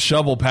of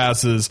shovel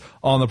passes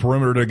on the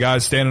perimeter to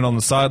guys standing on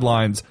the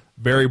sidelines,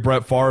 very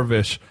Brett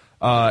Favre-ish.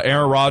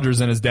 Aaron Rodgers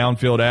and his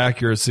downfield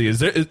accuracy.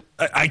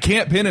 I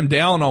can't pin him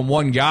down on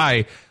one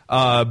guy,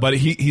 but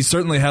he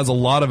certainly has a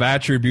lot of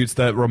attributes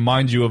that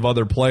remind you of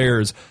other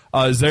players.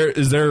 Is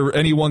there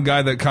any one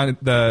guy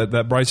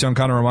that Bryce Young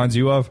kind of reminds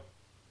you of?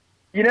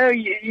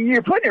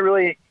 You're putting it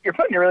really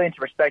into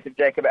perspective,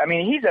 Jacob. I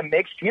mean, he's a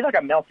mixture. He's like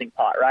a melting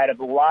pot, right, of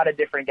a lot of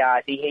different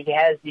guys. He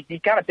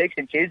kind of picks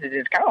and chooses.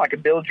 It's kind of like a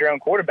build your own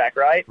quarterback,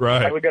 right?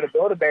 Right. Like we go to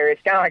Build-A-Bear,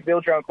 it's kind of like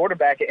build your own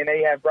quarterback, and then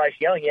you have Bryce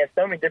Young. He has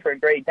so many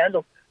different great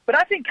utensils. But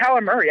I think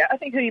Kyler Murray, I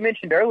think who you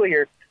mentioned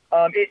earlier,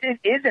 it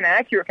is an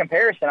accurate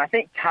comparison. I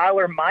think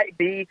Kyler might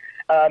be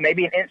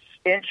maybe an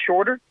inch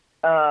shorter,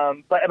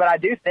 but I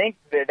do think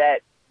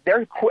that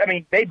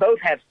they both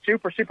have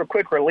super, super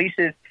quick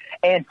releases.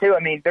 And, too,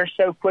 they're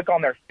so quick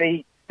on their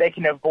feet. They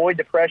can avoid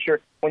the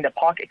pressure when the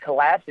pocket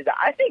collapses.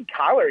 I think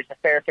Kyler is a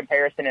fair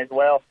comparison as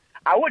well.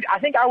 I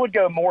think I would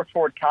go more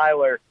toward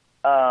Kyler,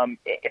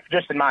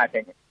 just in my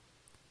opinion.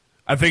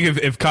 I think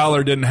if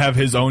Kyler didn't have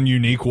his own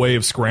unique way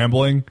of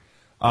scrambling,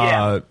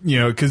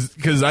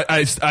 because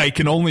I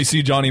can only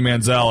see Johnny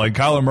Manziel, and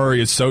Kyler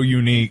Murray is so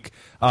unique.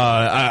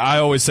 I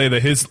always say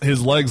that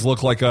his legs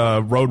look like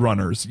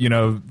Roadrunners,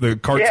 the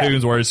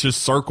cartoons where it's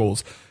just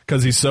circles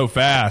because he's so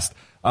fast.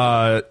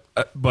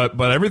 But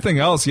everything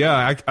else,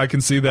 I can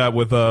see that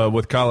with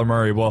Kyler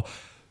Murray. Well,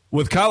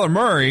 with Kyler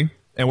Murray,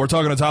 and we're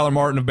talking to Tyler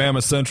Martin of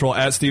Bama Central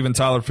at Steven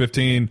Tyler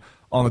 15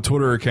 on the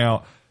Twitter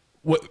account.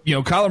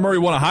 Kyler Murray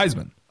won a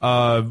Heisman.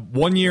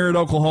 1 year at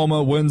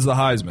Oklahoma, wins the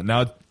Heisman.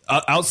 Now,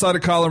 outside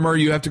of Kyler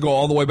Murray, you have to go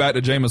all the way back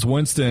to Jameis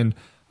Winston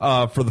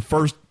for the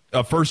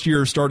first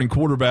year starting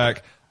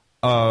quarterback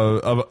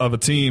of a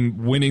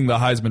team winning the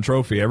Heisman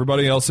Trophy.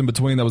 Everybody else in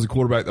between that was a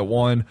quarterback that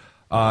won.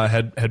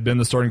 Had been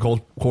the starting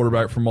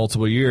quarterback for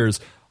multiple years.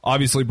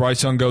 Obviously,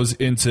 Bryce Young goes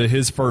into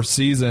his first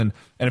season,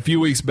 and a few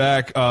weeks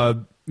back,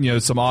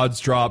 some odds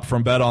dropped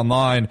from Bet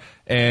Online,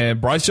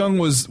 and Bryce Young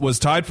was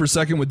tied for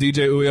second with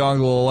DJ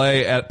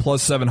Uiagalelei at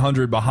plus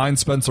 700 behind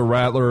Spencer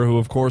Rattler, who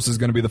of course is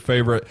going to be the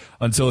favorite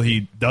until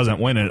he doesn't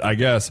win it, I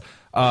guess.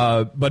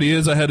 But he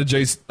is ahead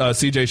of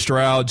C.J.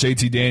 Stroud,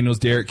 J.T. Daniels,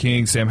 Derek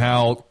King, Sam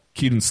Howell,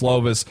 Keaton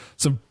Slovis,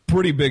 some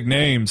pretty big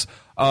names.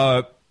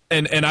 And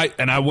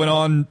I went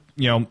on.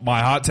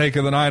 My hot take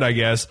of the night, I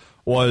guess,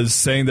 was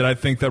saying that I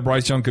think that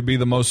Bryce Young could be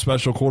the most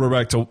special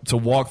quarterback to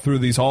walk through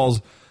these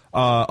halls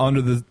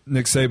under the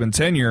Nick Saban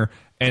tenure,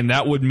 and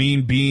that would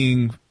mean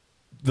being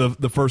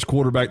the first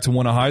quarterback to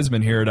win a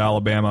Heisman here at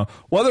Alabama.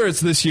 Whether it's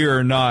this year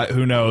or not,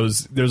 who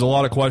knows? There's a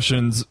lot of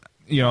questions,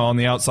 on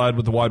the outside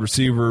with the wide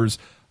receivers,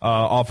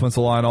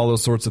 offensive line, all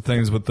those sorts of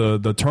things with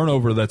the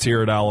turnover that's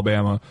here at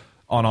Alabama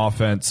on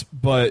offense.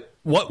 But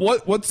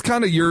what's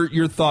kind of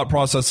your thought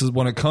processes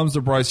when it comes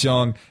to Bryce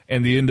Young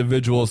and the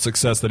individual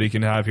success that he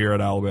can have here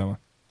at Alabama?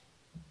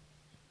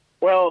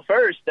 Well,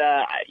 first,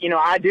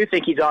 I do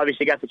think he's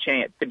obviously got the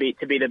chance to be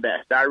the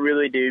best. I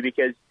really do,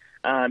 because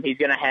he's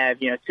going to have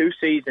 2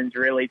 seasons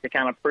really to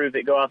kind of prove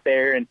it, go out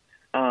there and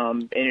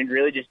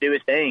really just do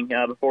his thing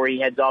before he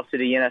heads off to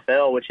the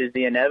NFL, which is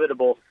the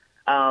inevitable.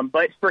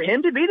 But for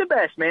him to be the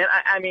best, man,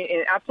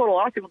 and I've told a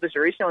lot of people this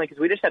recently, because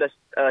we just had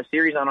a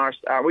series on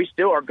we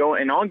still are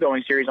going an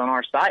ongoing series on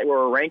our site where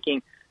we're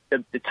ranking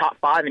the top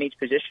 5 in each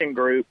position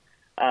group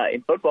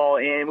in football,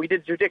 and we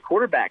did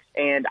quarterbacks.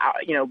 And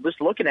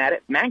just looking at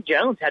it, Mac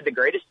Jones had the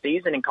greatest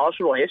season in college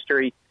football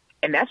history,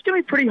 and that's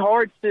going to be pretty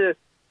hard to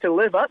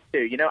live up to.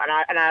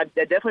 And I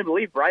definitely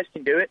believe Bryce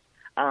can do it.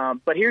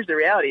 But here's the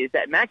reality: is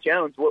that Mac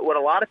Jones, what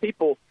a lot of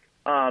people.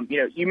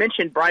 You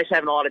mentioned Bryce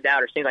having a lot of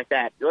doubters, things like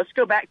that. Let's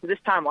go back to this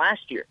time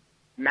last year.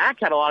 Mac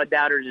had a lot of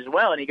doubters as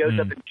well, and he goes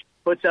up and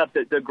puts up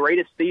the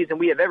greatest season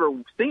we have ever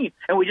seen.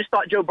 And we just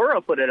thought Joe Burrow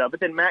put it up,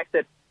 but then Mac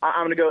said,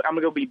 "I'm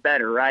gonna go be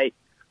better," right?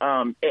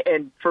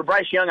 And for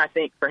Bryce Young, I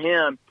think for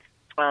him,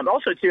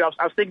 Also, too,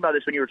 I was thinking about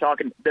this when you were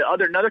talking.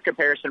 Another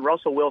comparison,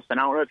 Russell Wilson.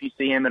 I don't know if you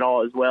see him at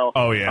all as well.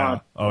 Oh, yeah.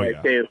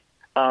 Too.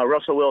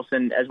 Russell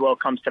Wilson as well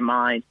comes to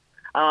mind.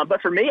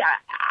 But for me,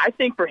 I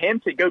think for him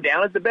to go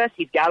down as the best,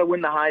 he's got to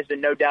win the Heisman,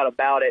 no doubt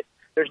about it.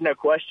 There's no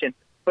question.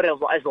 But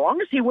as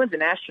long as he wins the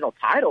national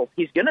title,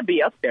 he's going to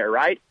be up there,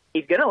 right?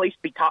 He's going to at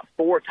least be top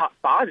 4, top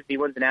 5 if he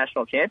wins the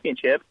national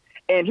championship.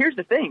 And here's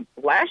the thing.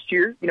 Last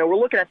year, we're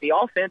looking at the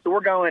offense, and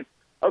we're going,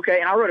 okay,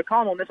 and I wrote a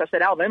column on this. I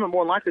said Alabama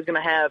more than likely is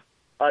going to have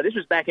this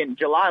was back in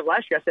July of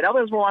last year. I said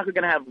Alabama's more likely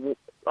going to have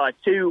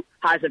 2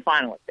 Heisman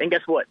finalists. And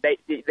guess what? They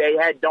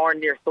had darn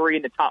near 3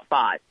 in the top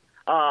 5.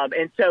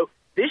 And so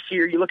this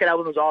year, you look at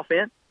Alabama's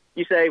offense,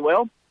 you say,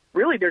 well,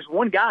 really there's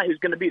one guy who's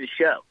going to be the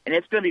show, and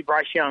it's going to be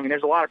Bryce Young. And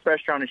there's a lot of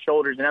pressure on his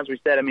shoulders. And as we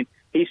said, I mean,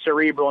 he's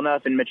cerebral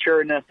enough and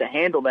mature enough to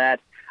handle that.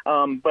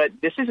 But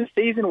this is a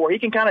season where he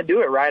can kind of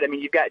do it, right? I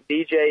mean, you've got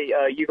DJ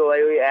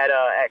Uiagalelei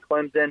at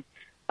Clemson,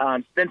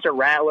 Spencer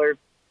Rattler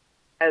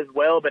as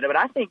well. But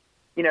I think,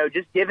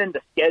 just given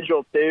the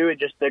schedule, too, and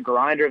just the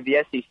grinder of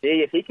the SEC,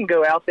 if he can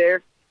go out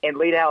there and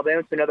lead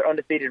Alabama to another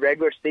undefeated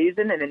regular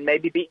season and then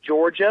maybe beat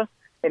Georgia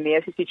in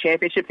the SEC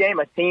championship game,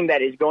 a team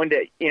that is going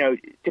to,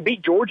 to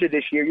beat Georgia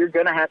this year, you're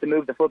going to have to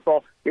move the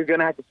football. You're going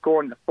to have to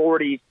score in the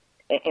 40s.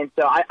 And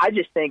so I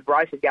just think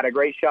Bryce has got a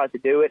great shot to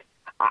do it.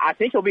 I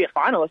think he'll be a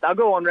finalist. I'll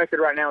go on record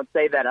right now and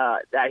say that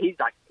he's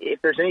like,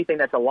 if there's anything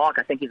that's a lock,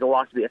 I think he's a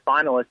lock to be a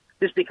finalist,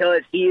 just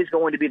because he is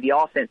going to be the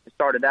offense to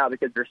start it out,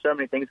 because there's so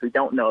many things we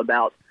don't know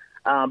about.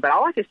 But I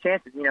like his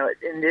chances,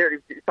 and there,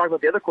 talk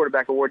about the other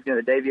quarterback awards,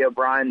 the Davey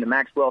O'Brien, the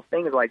Maxwell,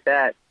 things like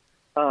that.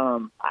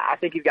 I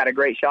think he's got a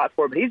great shot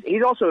for it, but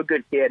he's also a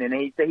good kid, and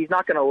he's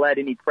not going to let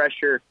any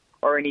pressure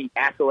or any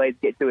accolades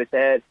get to his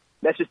head.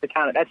 That's just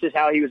that's just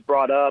how he was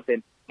brought up,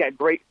 and got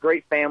great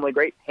family,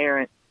 great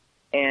parents,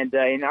 and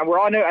I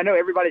know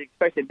everybody's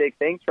expecting big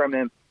things from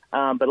him.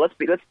 But let's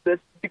be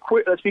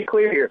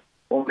clear here.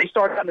 When we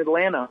start out in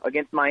Atlanta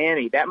against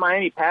Miami, that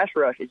Miami pass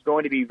rush is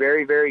going to be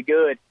very, very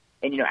good,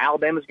 and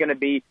Alabama's going to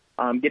be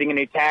getting a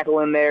new tackle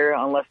in there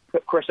unless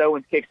Chris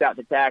Owens kicks out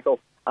to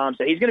tackle.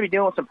 So he's going to be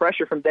dealing with some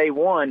pressure from day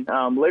one,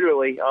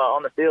 literally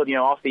on the field,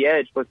 off the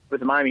edge with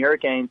the Miami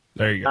Hurricanes.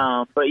 There you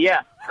go. But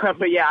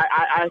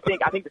I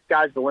think the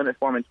sky's the limit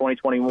for him in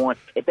 2021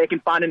 if they can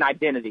find an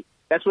identity.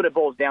 That's what it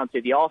boils down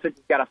to. The offense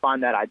has got to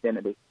find that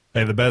identity.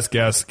 Hey, the best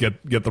guess,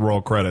 get the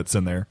roll credits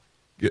in there.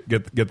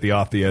 Get the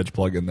off the edge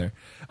plug in there.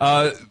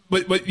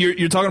 But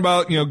you're talking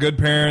about good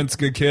parents,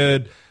 good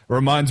kid.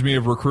 Reminds me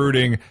of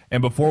recruiting.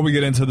 And before we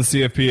get into the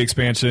CFP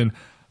expansion,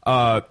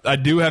 I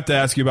do have to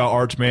ask you about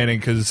Arch Manning,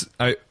 because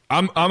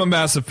I'm a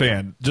massive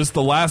fan. Just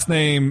the last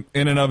name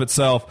in and of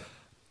itself,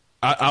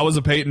 I was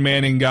a Peyton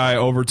Manning guy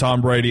over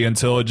Tom Brady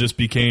until it just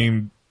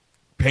became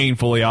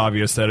painfully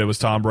obvious that it was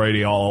Tom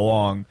Brady all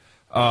along.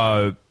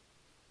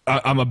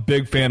 I'm a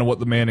big fan of what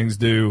the Mannings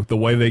do, the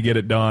way they get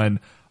it done,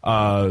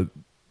 the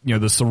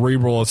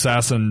cerebral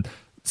assassin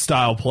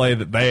style play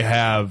that they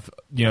have,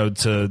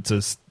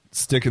 to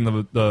stick in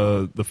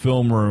the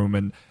film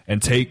room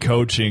and take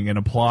coaching and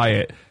apply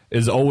it,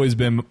 has always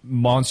been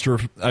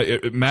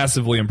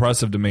massively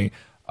impressive to me.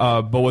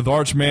 But with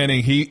Arch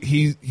Manning,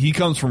 he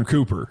comes from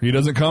Cooper. He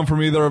doesn't come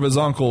from either of his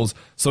uncles,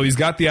 so he's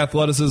got the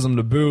athleticism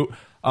to boot.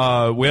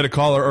 We had a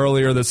caller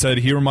earlier that said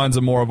he reminds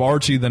him more of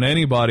Archie than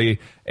anybody,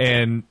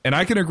 and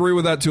I can agree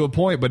with that to a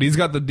point. But he's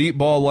got the deep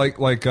ball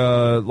like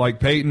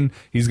Peyton.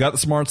 He's got the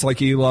smarts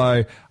like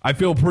Eli. I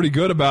feel pretty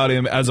good about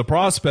him as a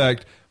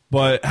prospect.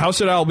 But how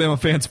should Alabama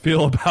fans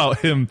feel about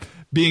him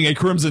being a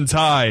Crimson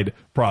Tide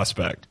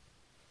prospect?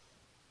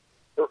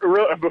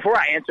 Before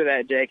I answer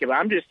that, Jacob,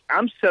 I'm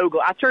so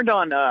glad. I turned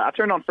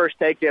on First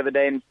Take the other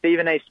day, and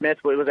Stephen A. Smith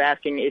was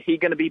asking, is he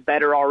going to be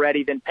better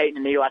already than Peyton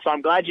and Eli? So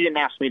I'm glad you didn't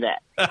ask me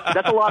that.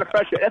 That's a lot of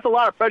pressure. That's a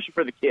lot of pressure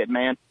for the kid,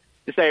 man,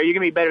 to say, are you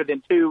going to be better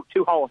than two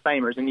Hall of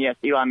Famers? And yes,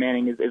 Eli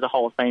Manning is a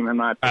Hall of Famer in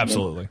my opinion.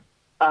 Absolutely.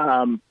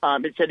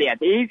 So yeah,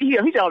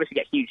 he's obviously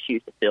got huge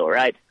shoes to fill,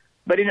 right?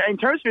 But in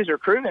terms of his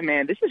recruitment,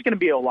 man, this is going to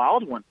be a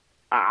wild one.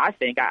 I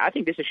think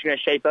this is going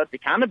to shape up to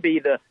kind of be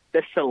the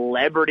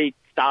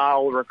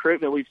celebrity-style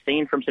recruitment we've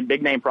seen from some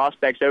big-name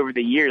prospects over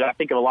the years. I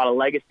think of a lot of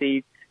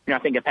legacies. I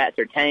think of Pat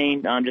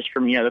Surtain, just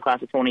from, the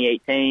class of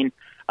 2018.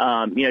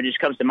 Just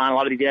comes to mind a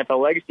lot of these NFL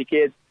legacy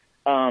kids,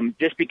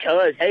 just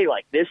because, hey,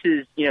 like, this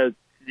is,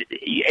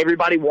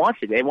 everybody wants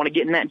it. They want to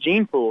get in that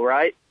gene pool,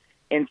 right?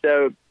 And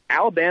so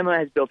Alabama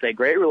has built a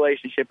great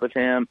relationship with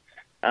him.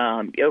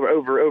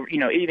 Over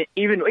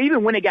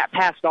even when it got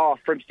passed off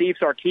from Steve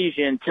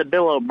Sarkisian to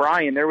Bill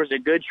O'Brien, there was a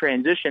good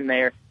transition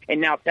there. And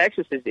now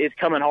Texas is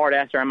coming hard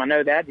after him. I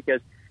know that because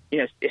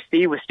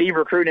Steve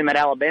recruiting him at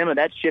Alabama,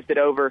 that's shifted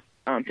over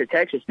to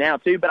Texas now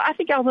too. But I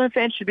think Alabama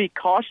fans should be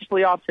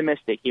cautiously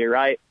optimistic here,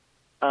 right?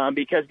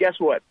 Because guess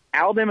what?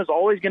 Alabama's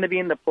always going to be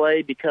in the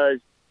play because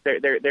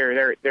they're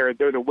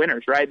the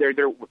winners, right? They're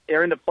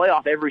in the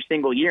playoff every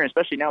single year,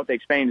 especially now with the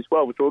expanding as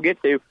well, which we'll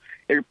get to.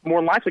 They're more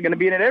than likely going to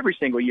be in it every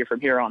single year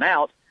from here on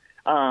out.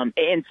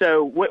 And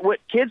so what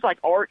kids like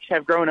Arch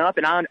have grown up,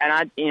 and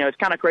I, it's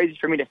kind of crazy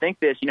for me to think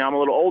this. I'm a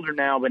little older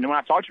now, but when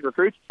I talk to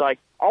recruits, it's like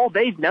all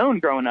they've known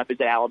growing up is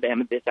that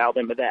Alabama this,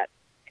 Alabama that.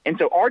 And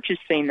so Arch has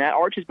seen that.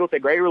 Arch has built a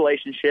great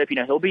relationship.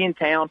 He'll be in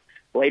town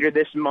later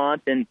this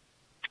month, and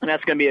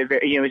that's going to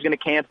be he's going to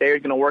camp there.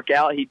 He's going to work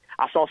out.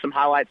 I saw some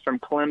highlights from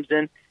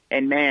Clemson,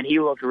 and man,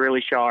 he looked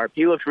really sharp.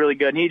 He looked really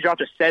good. And he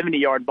dropped a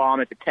 70-yard bomb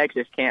at the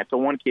Texas camp to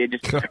one kid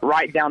just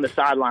right down the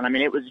sideline. I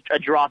mean, it was a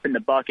drop in the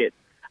bucket.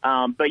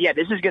 But yeah,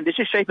 this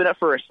is shaping up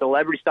for a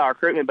celebrity-style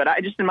recruitment. But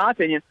in my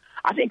opinion,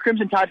 I think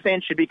Crimson Tide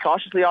fans should be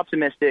cautiously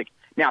optimistic.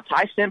 Now,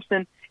 Ty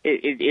Simpson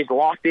is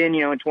locked in,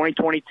 in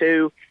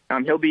 2022.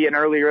 He'll be an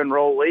earlier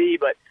enrollee,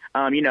 but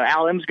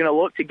Alabama's going to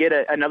look to get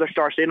another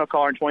star signal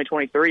caller in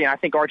 2023, and I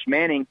think Arch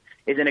Manning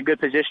is in a good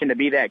position to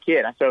be that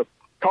kid. So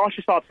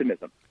cautious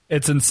optimism.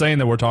 It's insane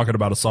that we're talking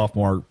about a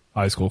sophomore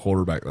high school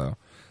quarterback, though.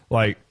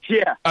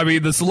 Yeah. I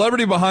mean, the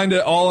celebrity behind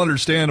it, all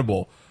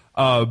understandable.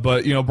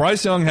 But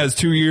Bryce Young has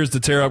 2 years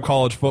to tear up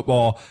college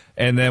football,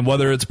 and then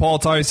whether it's Paul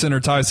Tyson or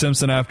Ty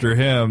Simpson after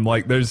him,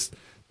 there's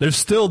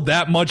still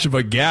that much of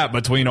a gap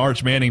between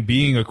Arch Manning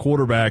being a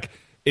quarterback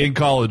in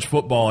college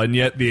football, and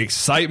yet the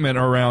excitement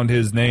around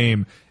his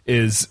name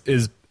is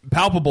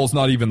palpable. Is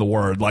not even the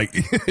word.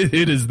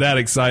 It is that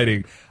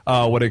exciting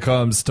when it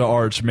comes to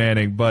Arch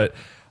Manning. But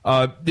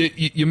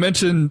you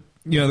mentioned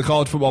the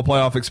college football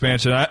playoff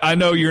expansion. I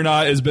know you're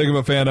not as big of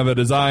a fan of it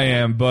as I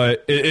am,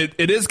 but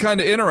it is kind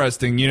of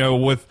interesting,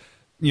 with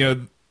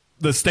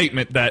the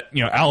statement that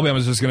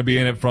Alabama's just going to be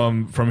in it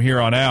from here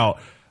on out.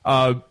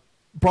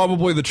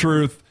 Probably the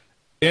truth.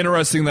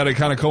 Interesting that it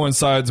kind of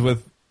coincides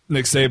with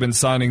Nick Saban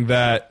signing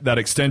that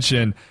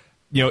extension.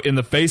 In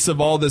the face of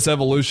all this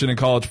evolution in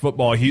college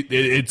football,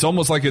 it's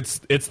almost like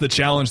it's the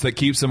challenge that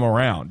keeps him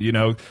around.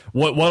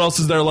 What else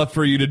is there left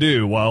for you to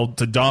do? Well,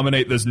 to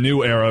dominate this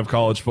new era of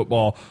college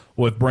football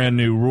with brand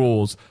new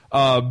rules.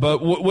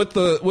 But with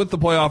the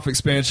playoff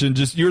expansion,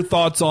 just your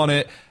thoughts on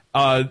it.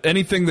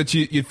 Anything that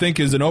you think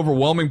is an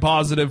overwhelming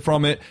positive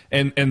from it,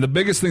 and the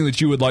biggest thing that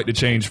you would like to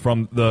change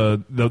from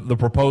the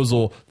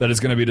proposal that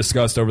is going to be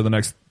discussed over the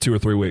next 2 or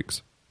 3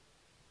 weeks?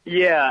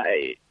 Yeah,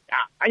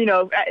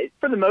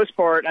 for the most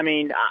part,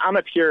 I'm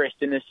a purist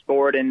in this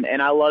sport, and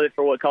I love it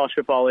for what college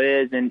football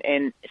is.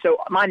 And so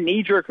my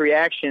knee-jerk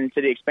reaction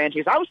to the expansion,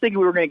 because I was thinking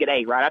we were going to get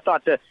 8, right? I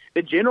thought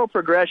the general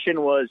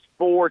progression was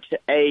 4 to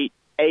 8,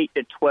 8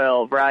 to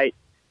 12, right?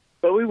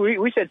 But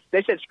they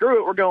said, screw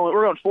it, we're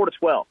going 4 to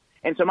 12.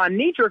 And so my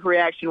knee-jerk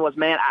reaction was,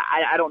 man,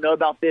 I don't know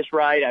about this,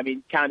 right?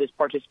 Kind of this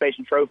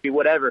participation trophy,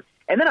 whatever.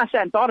 And then I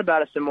sat and thought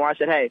about it some more. I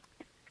said, hey,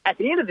 at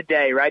the end of the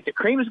day, right, the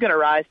cream is going to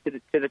rise to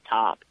the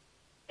top.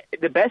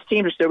 The best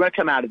teams are still going to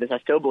come out of this, I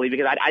still believe,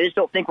 because I just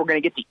don't think we're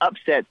going to get the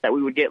upsets that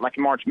we would get like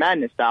March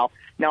Madness style.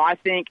 Now, I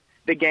think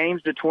the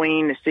games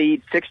between the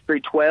seeds 6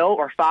 through 12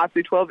 or 5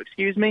 through 12,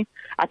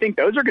 I think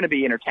those are going to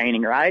be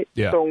entertaining, right?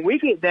 Yeah. So when we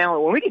get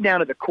down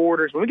to the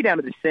quarters, when we get down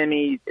to the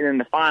semis and then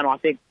the final, I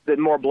think the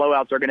more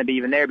blowouts are going to be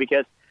even there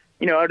because,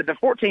 out of the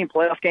 14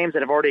 playoff games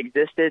that have already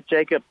existed,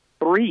 Jacob,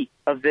 3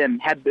 of them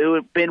have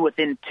been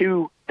within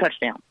 2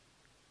 touchdowns.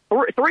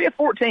 3 of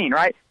 14,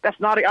 right? I'm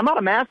not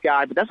a math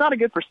guy, but that's not a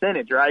good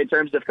percentage, right, in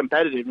terms of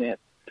competitiveness.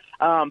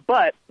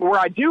 But where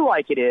I do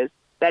like it is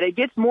that it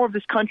gets more of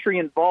this country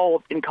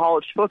involved in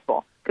college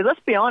football. Because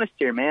let's be honest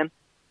here, man,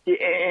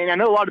 and I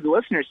know a lot of the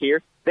listeners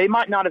here, they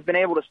might not have been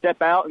able to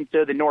step out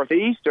into the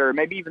Northeast or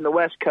maybe even the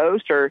West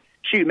Coast or,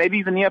 maybe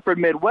even the upper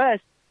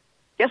Midwest.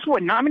 Guess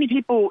what? Not many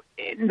people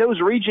in those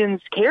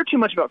regions care too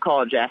much about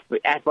college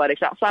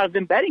athletics outside of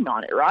them betting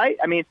on it, right?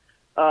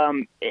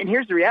 And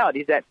here's the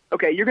reality is that,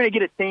 okay, you're going to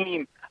get a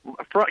team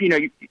from,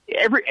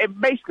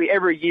 basically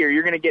every year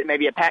you're going to get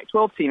maybe a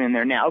Pac-12 team in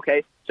there now.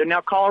 Okay, so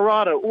now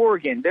Colorado,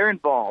 Oregon, they're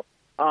involved.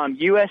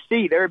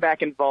 USC, they're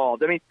back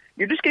involved.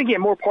 You're just going to get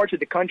more parts of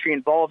the country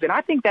involved, and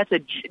I think that's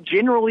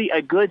generally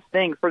a good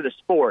thing for the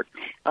sport.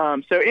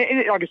 Like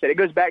I said, it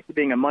goes back to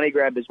being a money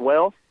grab as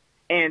well.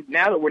 And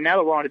now that we're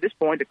on to this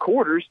point, the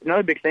quarters,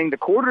 another big thing, the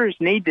quarters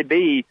need to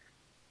be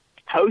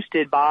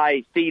hosted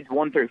by seeds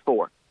 1 through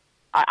 4.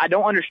 I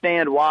don't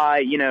understand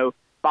why,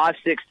 5,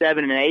 6,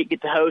 7, and 8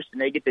 get to host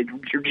and they get to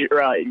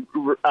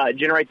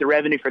generate the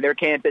revenue for their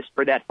campus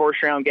for that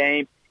first-round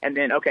game. And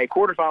then, okay,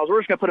 quarterfinals,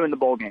 we're just going to put them in the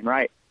bowl game,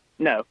 right?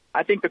 No.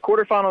 I think the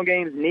quarterfinal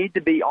games need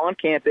to be on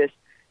campus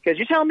because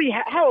you're telling me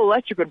how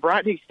electric would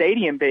Bryant Peak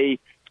Stadium be,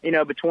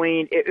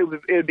 between – it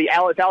would be –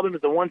 if Alabama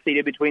was the 1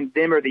 seed, between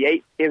them or the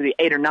 8, it would be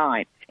 8 or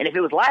 9. And if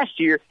it was last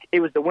year, it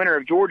was the winner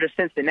of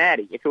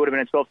Georgia-Cincinnati if it would have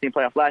been a 12-team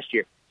playoff last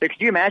year. So could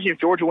you imagine if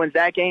Georgia wins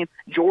that game,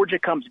 Georgia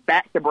comes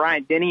back to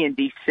Bryant-Denny in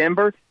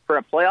December for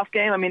a playoff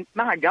game?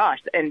 My gosh.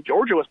 And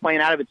Georgia was playing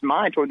out of its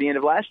mind toward the end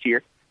of last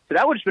year. So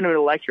that would have been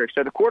electric.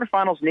 So the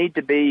quarterfinals need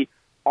to be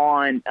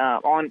on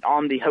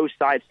the host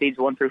side, seeds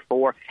 1 through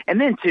 4. And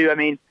then, too,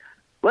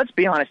 let's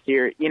be honest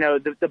here.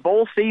 The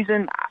bowl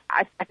season,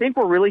 I think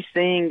we're really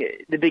seeing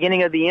the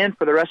beginning of the end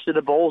for the rest of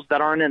the bowls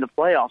that aren't in the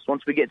playoffs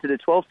once we get to the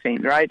 12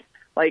 teams, right?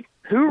 like,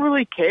 who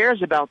really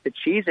cares about the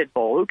Cheez-It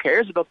Bowl? Who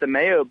cares about the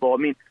Mayo Bowl? I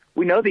mean,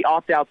 we know the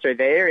opt-outs are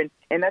there,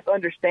 and that's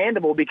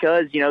understandable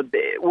because, you know,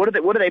 what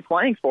are they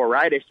playing for,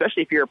 right?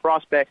 Especially if you're a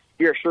prospect,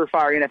 you're a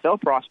surefire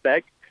NFL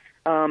prospect.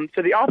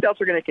 So the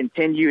opt-outs are going to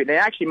continue. They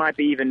actually might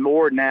be even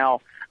more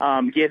now,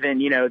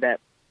 given, you know, that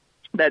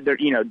they're,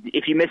 you know,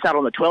 if you miss out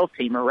on the 12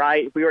 teamer,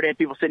 right? If we already had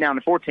people sitting down in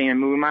the 14, I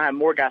mean, we might have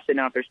more guys sitting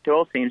down if there's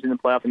 12 teams in the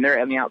playoff, and they're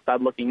on the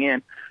outside looking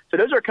in. So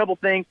those are a couple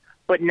things.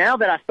 But now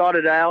that I've thought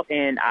it out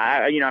and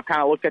I've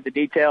kind of looked at the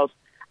details,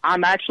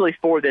 I'm actually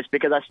for this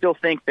because I still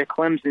think the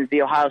Clemsons,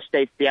 the Ohio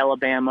States, the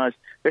Alabamas,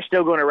 they're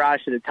still going to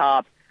rise to the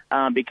top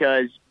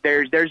because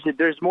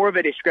there's more of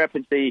a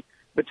discrepancy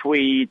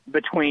between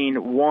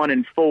 1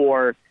 and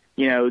 4,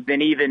 you know,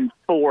 than even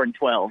 4 and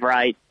 12,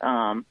 right?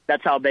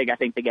 That's how big I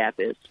think the gap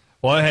is.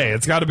 Well, hey,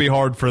 it's got to be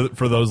hard for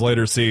those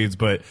later seeds,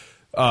 but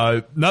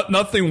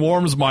nothing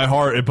warms my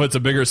heart. It puts a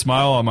bigger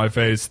smile on my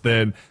face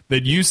than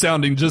you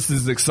sounding just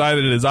as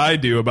excited as I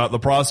do about the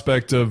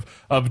prospect of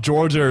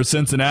Georgia or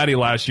Cincinnati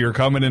last year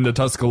coming into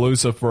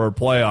Tuscaloosa for a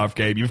playoff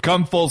game. You've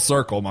come full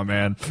circle, my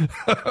man.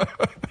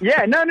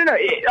 Yeah, no.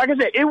 Like I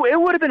said, it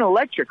would have been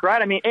electric,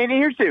 right? I mean, and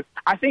here's too.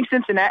 I think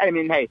Cincinnati. I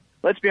mean, hey,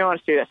 let's be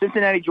honest here. That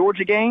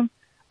Cincinnati-Georgia game.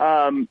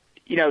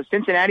 You know,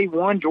 Cincinnati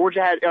won.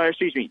 Georgia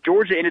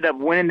ended up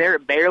winning there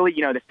barely.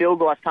 You know, the field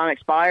goal as time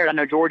expired. I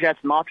know Georgia had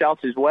some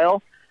opt-outs as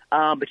well.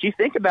 But you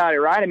think about it,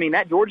 right? I mean,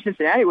 that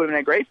Georgia-Cincinnati would have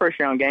been a great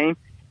first-round game.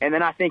 And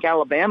then I think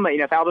Alabama, you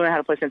know, if Alabama had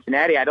to play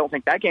Cincinnati, I don't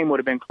think that game would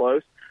have been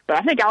close. But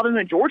I think Alabama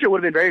and Georgia would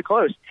have been very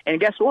close. And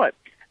guess what?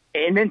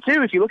 And then,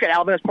 too, if you look at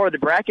Alabama's part of the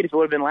bracket, if it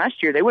would have been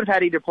last year, they would have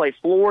had to either play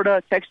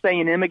Florida, Texas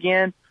A&M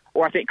again,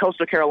 or I think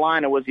Coastal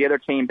Carolina was the other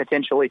team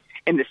potentially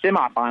in the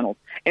semifinals.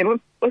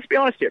 And let's be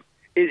honest here.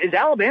 Is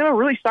Alabama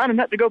really signing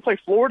up to go play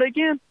Florida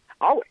again?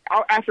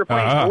 After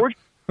playing Georgia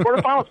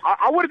quarterfinals,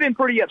 I would have been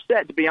pretty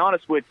upset, to be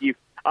honest with you,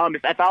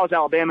 if I was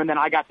Alabama and then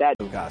I got that.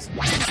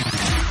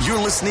 You're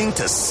listening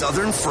to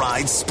Southern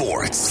Fried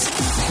Sports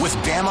with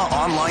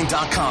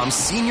BamaOnline.com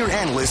senior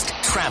analyst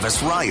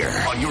Travis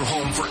Reier on your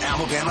home for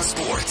Alabama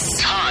sports.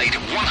 Tide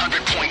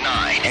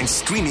 100.9 and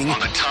streaming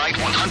on the Tide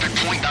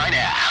 100.9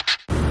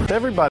 app.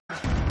 Everybody.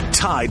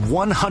 Tide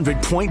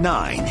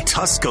 100.9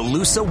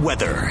 Tuscaloosa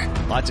weather.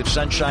 Lots of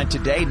sunshine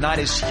today, not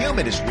as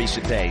humid as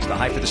recent days. The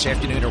high for this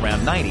afternoon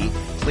around 90.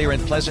 Clear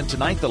and pleasant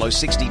tonight, the low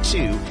 62.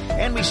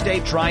 And we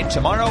stay dry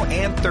tomorrow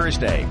and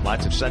Thursday.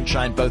 Lots of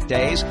sunshine both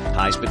days.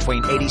 Highs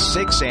between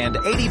 86 and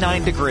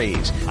 89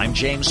 degrees. I'm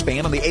James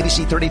Spann on the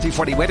ABC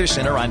 3340 Weather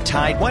Center on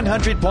Tide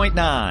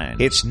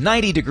 100.9. It's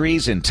 90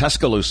 degrees in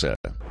Tuscaloosa.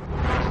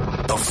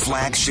 The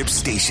flagship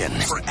station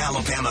for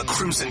Alabama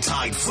Crimson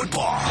Tide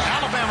football.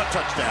 Alabama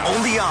touchdown.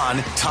 Only on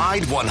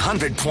Tide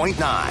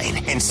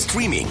 100.9 and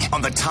streaming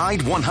on the Tide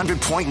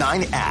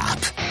 100.9 app.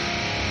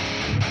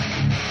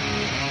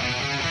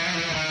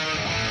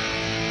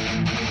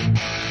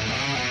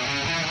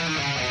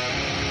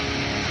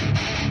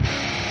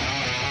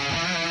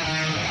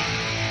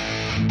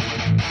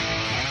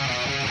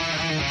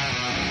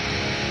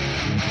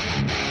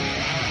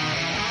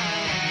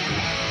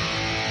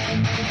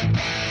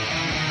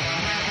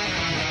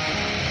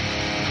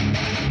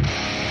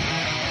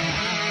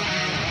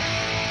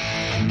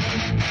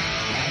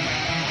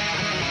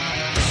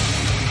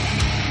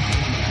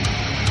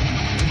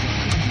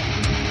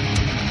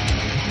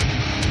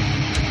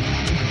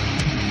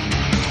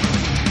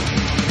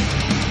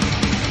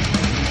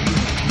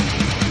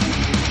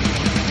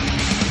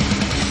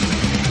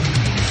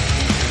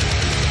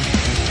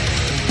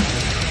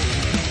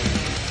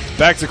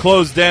 Back to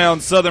close down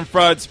Southern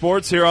Fried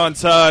Sports here on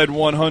Tide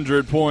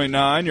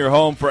 100.9. Your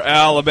home for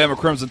Alabama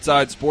Crimson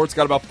Tide Sports.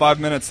 Got about 5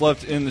 minutes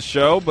left in the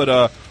show, but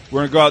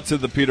we're going to go out to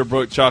the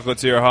Peterbrook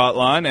Chocolatier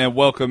hotline and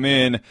welcome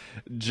in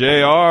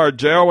JR.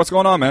 JR, what's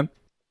going on, man?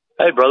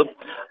 Hey, brother.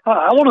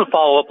 I want to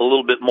follow up a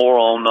little bit more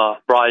on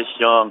Bryce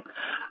Young.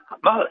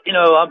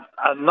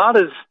 I'm not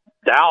as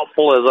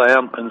doubtful as I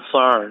am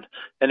concerned,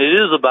 and it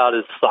is about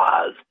his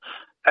size.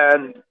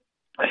 And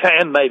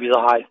maybe the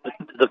height.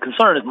 The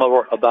concern is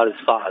more about his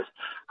size.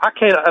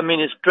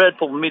 It's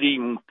dreadful for me to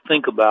even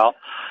think about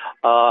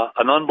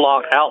an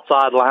unblocked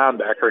outside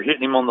linebacker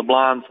hitting him on the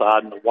blind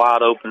side in a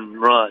wide open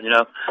run. You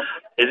know,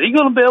 is he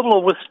going to be able to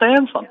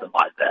withstand something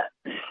like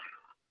that?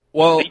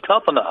 Well, is he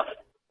tough enough?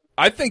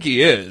 I think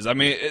he is. I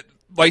mean,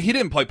 he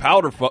didn't play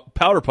powder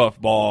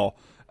puff ball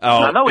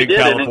out in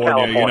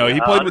California. You know, he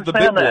played with the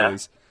big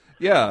boys.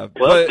 Yeah.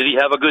 Well, did he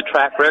have a good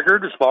track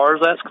record as far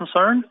as that's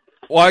concerned?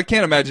 Well, I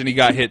can't imagine he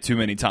got hit too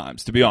many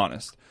times, to be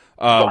honest,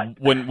 right.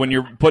 when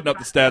you're putting up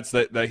the stats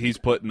that he's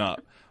putting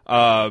up.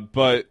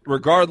 But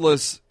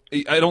regardless,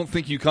 I don't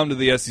think you come to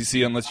the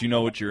SEC unless you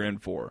know what you're in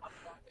for.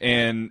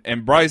 And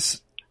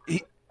Bryce,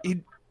 he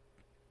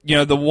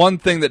the one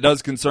thing that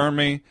does concern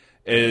me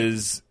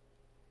is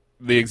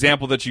the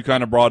example that you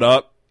kind of brought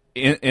up.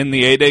 In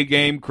the A-Day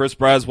game, Chris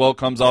Braswell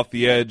comes off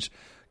the edge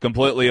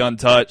completely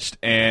untouched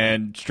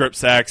and strip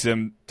sacks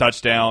him,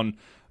 touchdown,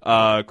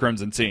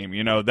 Crimson team.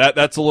 You know,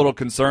 that's a little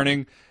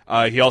concerning.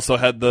 He also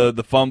had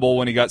the fumble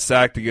when he got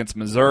sacked against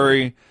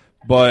Missouri.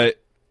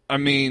 But I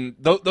mean,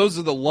 those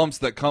are the lumps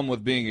that come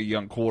with being a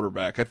young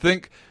quarterback. I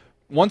think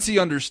once he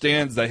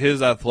understands that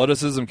his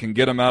athleticism can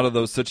get him out of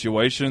those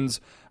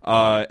situations,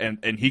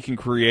 and he can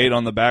create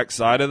on the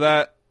backside of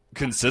that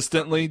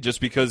consistently just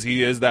because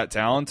he is that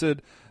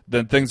talented,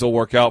 then things will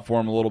work out for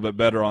him a little bit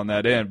better on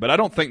that end. But I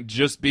don't think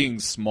just being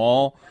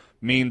small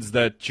means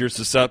that you're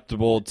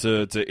susceptible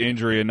to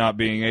injury and not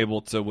being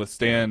able to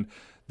withstand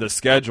the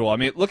schedule. I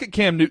mean, look at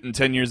Cam Newton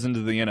 10 years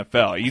into the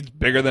NFL. He's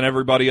bigger than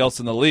everybody else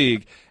in the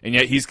league, and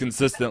yet he's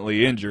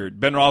consistently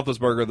injured. Ben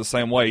Roethlisberger the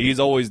same way. He's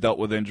always dealt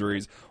with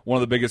injuries, one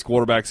of the biggest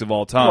quarterbacks of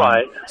all time.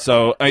 Right.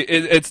 So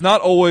it's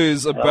not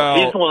always about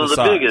he's one of the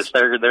size. biggest.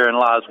 Therein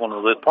lies one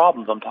of the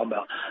problems I'm talking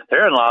about.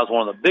 Therein lies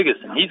one of the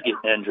biggest, and he's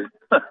getting injured.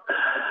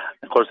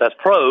 Of course, that's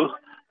pro.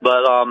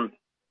 But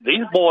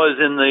these boys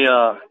in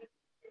the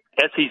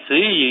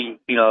SEC,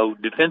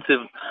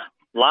 defensive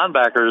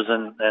linebackers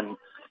and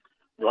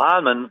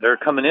linemen that are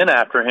coming in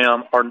after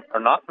him are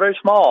not very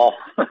small.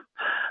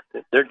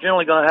 They're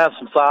generally going to have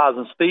some size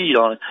and speed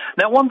on it.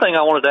 Now, one thing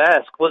I wanted to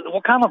ask,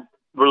 what kind of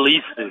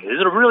release is it? Is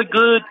it a really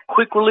good,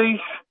 quick release?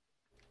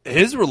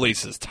 His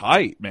release is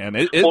tight, man.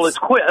 It's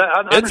quick. I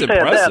understand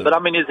impressive. that, but I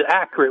mean, is it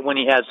accurate when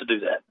he has to do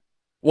that?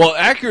 Well,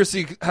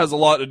 accuracy has a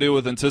lot to do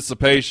with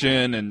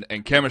anticipation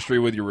and chemistry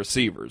with your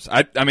receivers.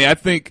 I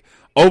think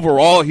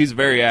overall he's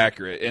very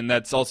accurate, and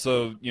that's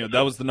also,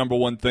 that was the number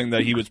one thing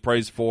that he was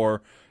praised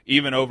for,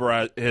 even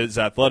over his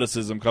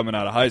athleticism coming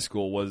out of high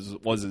school,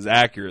 was his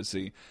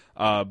accuracy.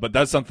 But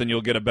that's something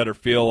you'll get a better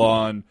feel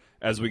on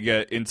as we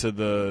get into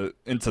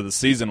the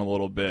season a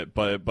little bit.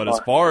 But as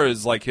far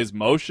as like his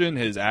motion,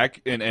 his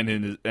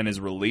and his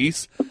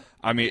release,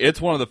 I mean, it's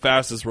one of the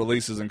fastest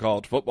releases in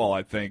college football,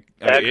 I think.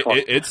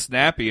 It's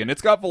snappy, and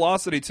it's got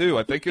velocity too.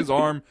 I think his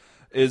arm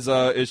is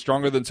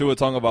stronger than Tua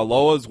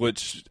Tagovailoa's,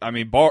 which, I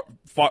mean,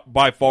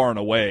 by far and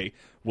away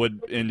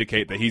would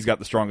indicate that he's got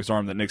the strongest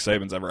arm that Nick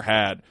Saban's ever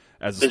had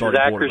as a starting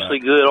quarterback. Is his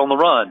accuracy good on the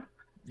run?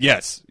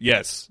 Yes.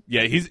 Yeah,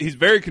 he's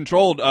very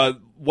controlled.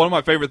 One of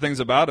my favorite things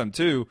about him,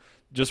 too,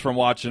 just from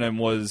watching him,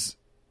 was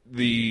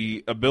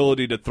the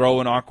ability to throw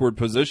in awkward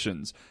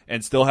positions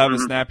and still have a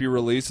snappy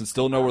release and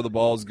still know where the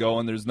ball is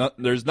going.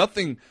 There's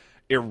nothing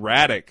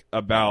erratic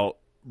about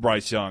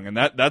Bryce Young, and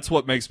that's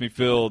what makes me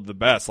feel the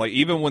best. Like,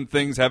 even when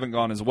things haven't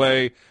gone his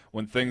way,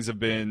 when things have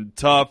been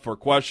tough or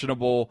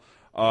questionable,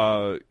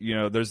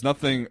 there's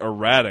nothing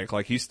erratic.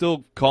 Like, he's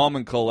still calm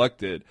and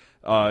collected.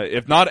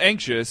 If not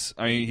anxious,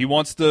 I mean, he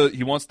wants to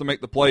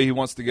make the play, he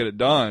wants to get it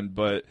done,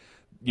 but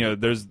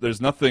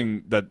there's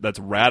nothing that's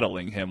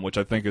rattling him, which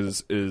I think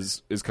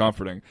is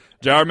comforting.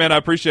 JR, man, I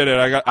appreciate it.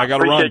 I got to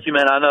run. Appreciate you,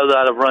 man. I know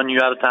that I've run you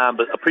out of time,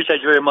 but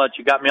appreciate you very much.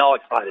 You got me all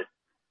excited.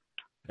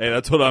 Hey,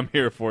 that's what I'm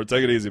here for.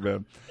 Take it easy,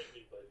 man.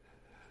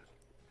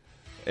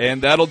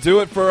 And that'll do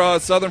it for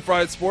Southern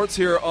Fried Sports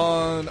here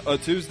on a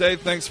Tuesday.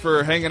 Thanks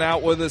for hanging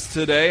out with us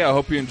today. I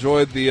hope you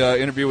enjoyed the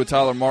interview with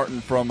Tyler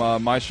Martin from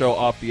my show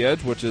Off the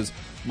Edge, which is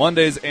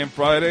Mondays and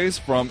Fridays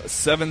from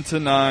 7 to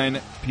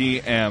 9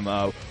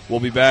 p.m.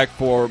 We'll be back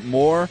for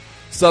more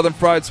Southern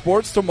Fried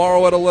Sports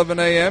tomorrow at 11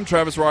 a.m.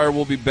 Travis Reier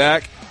will be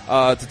back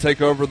to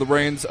take over the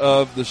reins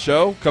of the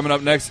show. Coming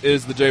up next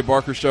is the Jay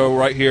Barker Show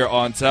right here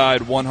on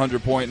Tide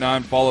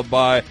 100.9, followed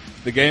by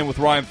The Game with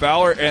Ryan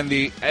Fowler and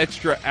the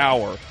extra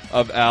hour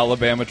of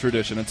Alabama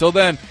Tradition. Until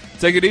then,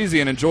 take it easy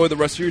and enjoy the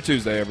rest of your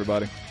Tuesday,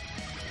 everybody.